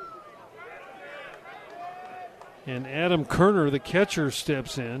 11-4. And Adam Kerner, the catcher,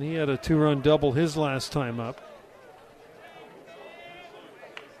 steps in. He had a 2-run double his last time up.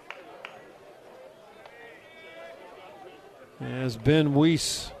 As Ben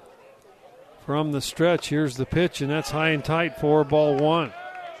Weiss from the stretch, here's the pitch, and that's high and tight for ball 1.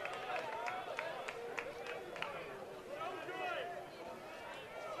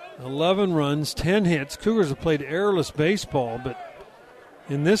 $11 runs, 10 hits. Cougars have played errorless baseball, but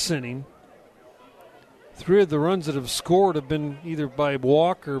in this inning, 3 of the runs that have scored have been either by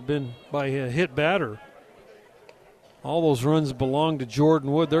walk or been by a hit batter. All those runs belong to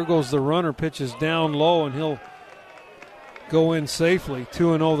Jordan Wood. There goes the runner, pitches down low, and he'll go in safely.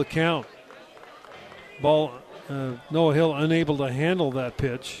 2-0 the count. Noah Hill unable to handle that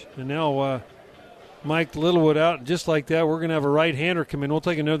pitch. And now Mike Littlewood out. And just like that, we're going to have a right-hander come in. We'll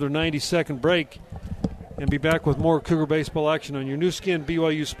take another 90-second break and be back with more Cougar baseball action on your new skin,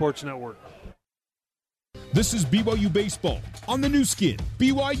 BYU Sports Network. This is BYU Baseball on the new skin,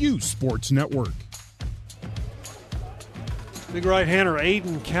 BYU Sports Network. Big right-hander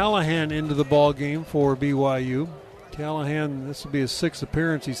Aiden Callahan into the ball game for BYU. Callahan, this will be his 6th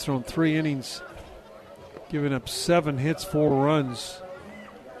appearance. He's thrown 3 innings, giving up 7 hits, 4 runs.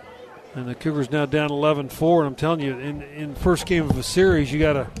 And the Cougars now down 11-4. And I'm telling you, in first game of a series, you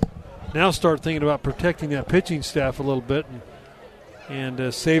got to now start thinking about protecting that pitching staff a little bit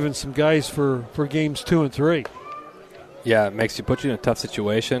and saving some guys for games 2 and 3. Yeah, it puts you in a tough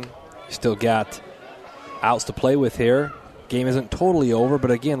situation. You still got outs to play with here. Game isn't totally over,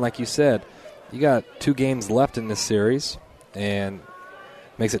 but again, like you said, you got 2 games left in this series, and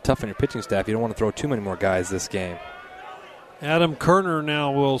makes it tough on your pitching staff. You don't want to throw too many more guys this game. Adam Kerner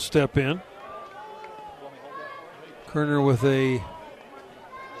now will step in. Kerner with a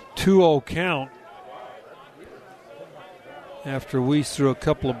 2-0 count after Weiss threw a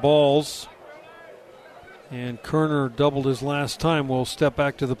couple of balls. And Kerner doubled his last time. Will step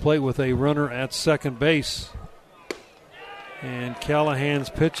back to the plate with a runner at second base. And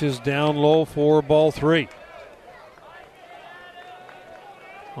Callahan's pitch is down low for ball 3.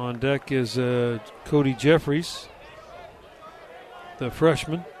 On deck is Cody Jeffries, the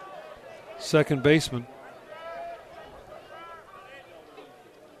freshman, second baseman.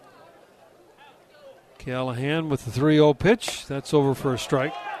 Callahan with the 3-0 pitch. That's over for a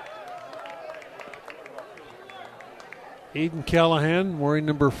strike. Aiden Callahan wearing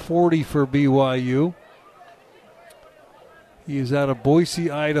number 40 for BYU. He is out of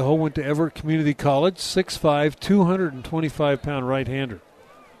Boise, Idaho, went to Everett Community College, 6'5", 225-pound right-hander.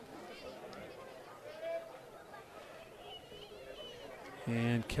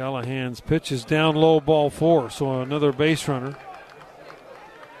 And Callahan's pitch is down low, ball 4, so another base runner.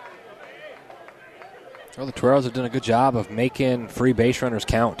 Well, the Toreros have done a good job of making free base runners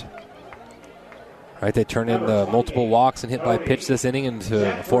count. Right, they turn in the multiple walks and hit by pitch this inning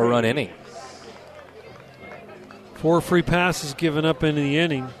into a 4-run inning. 4 free passes given up in the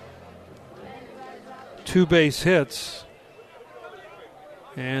inning. 2 base hits.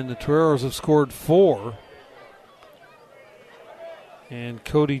 And the Toreros have scored 4. And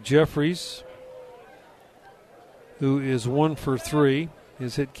Cody Jeffries, who is 1 for 3.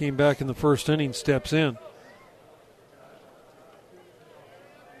 His hit came back in the first inning, steps in.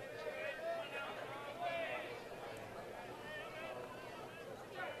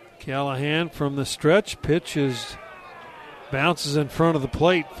 Callahan from the stretch. Pitch bounces in front of the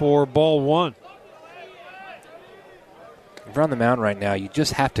plate for ball 1. If you're on the mound right now, you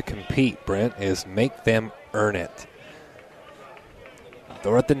just have to compete, Brent, is make them earn it.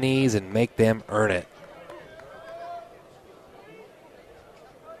 Throw at the knees and make them earn it.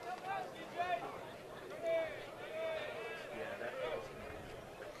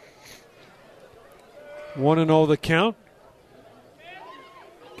 One and 0 the count.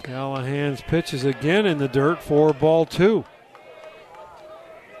 Callahan's pitch is again in the dirt for ball 2.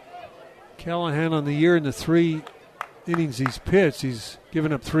 Callahan on the year in the 3 innings he's pitched, he's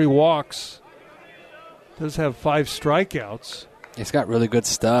given up 3 walks. Does have 5 strikeouts. He's got really good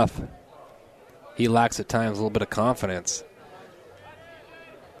stuff. He lacks at times a little bit of confidence.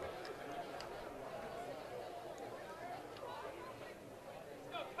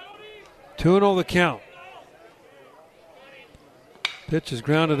 Two and 0 the count. Pitch is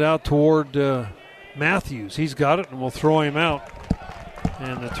grounded out toward Matthews. He's got it, and we'll throw him out.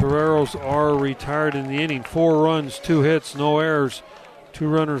 And the Toreros are retired in the inning. 4 runs, 2 hits, no errors, 2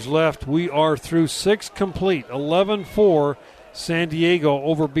 runners left. We are through 6 complete. 11-4 San Diego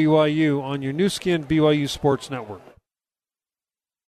over BYU on your new skin BYU Sports Network.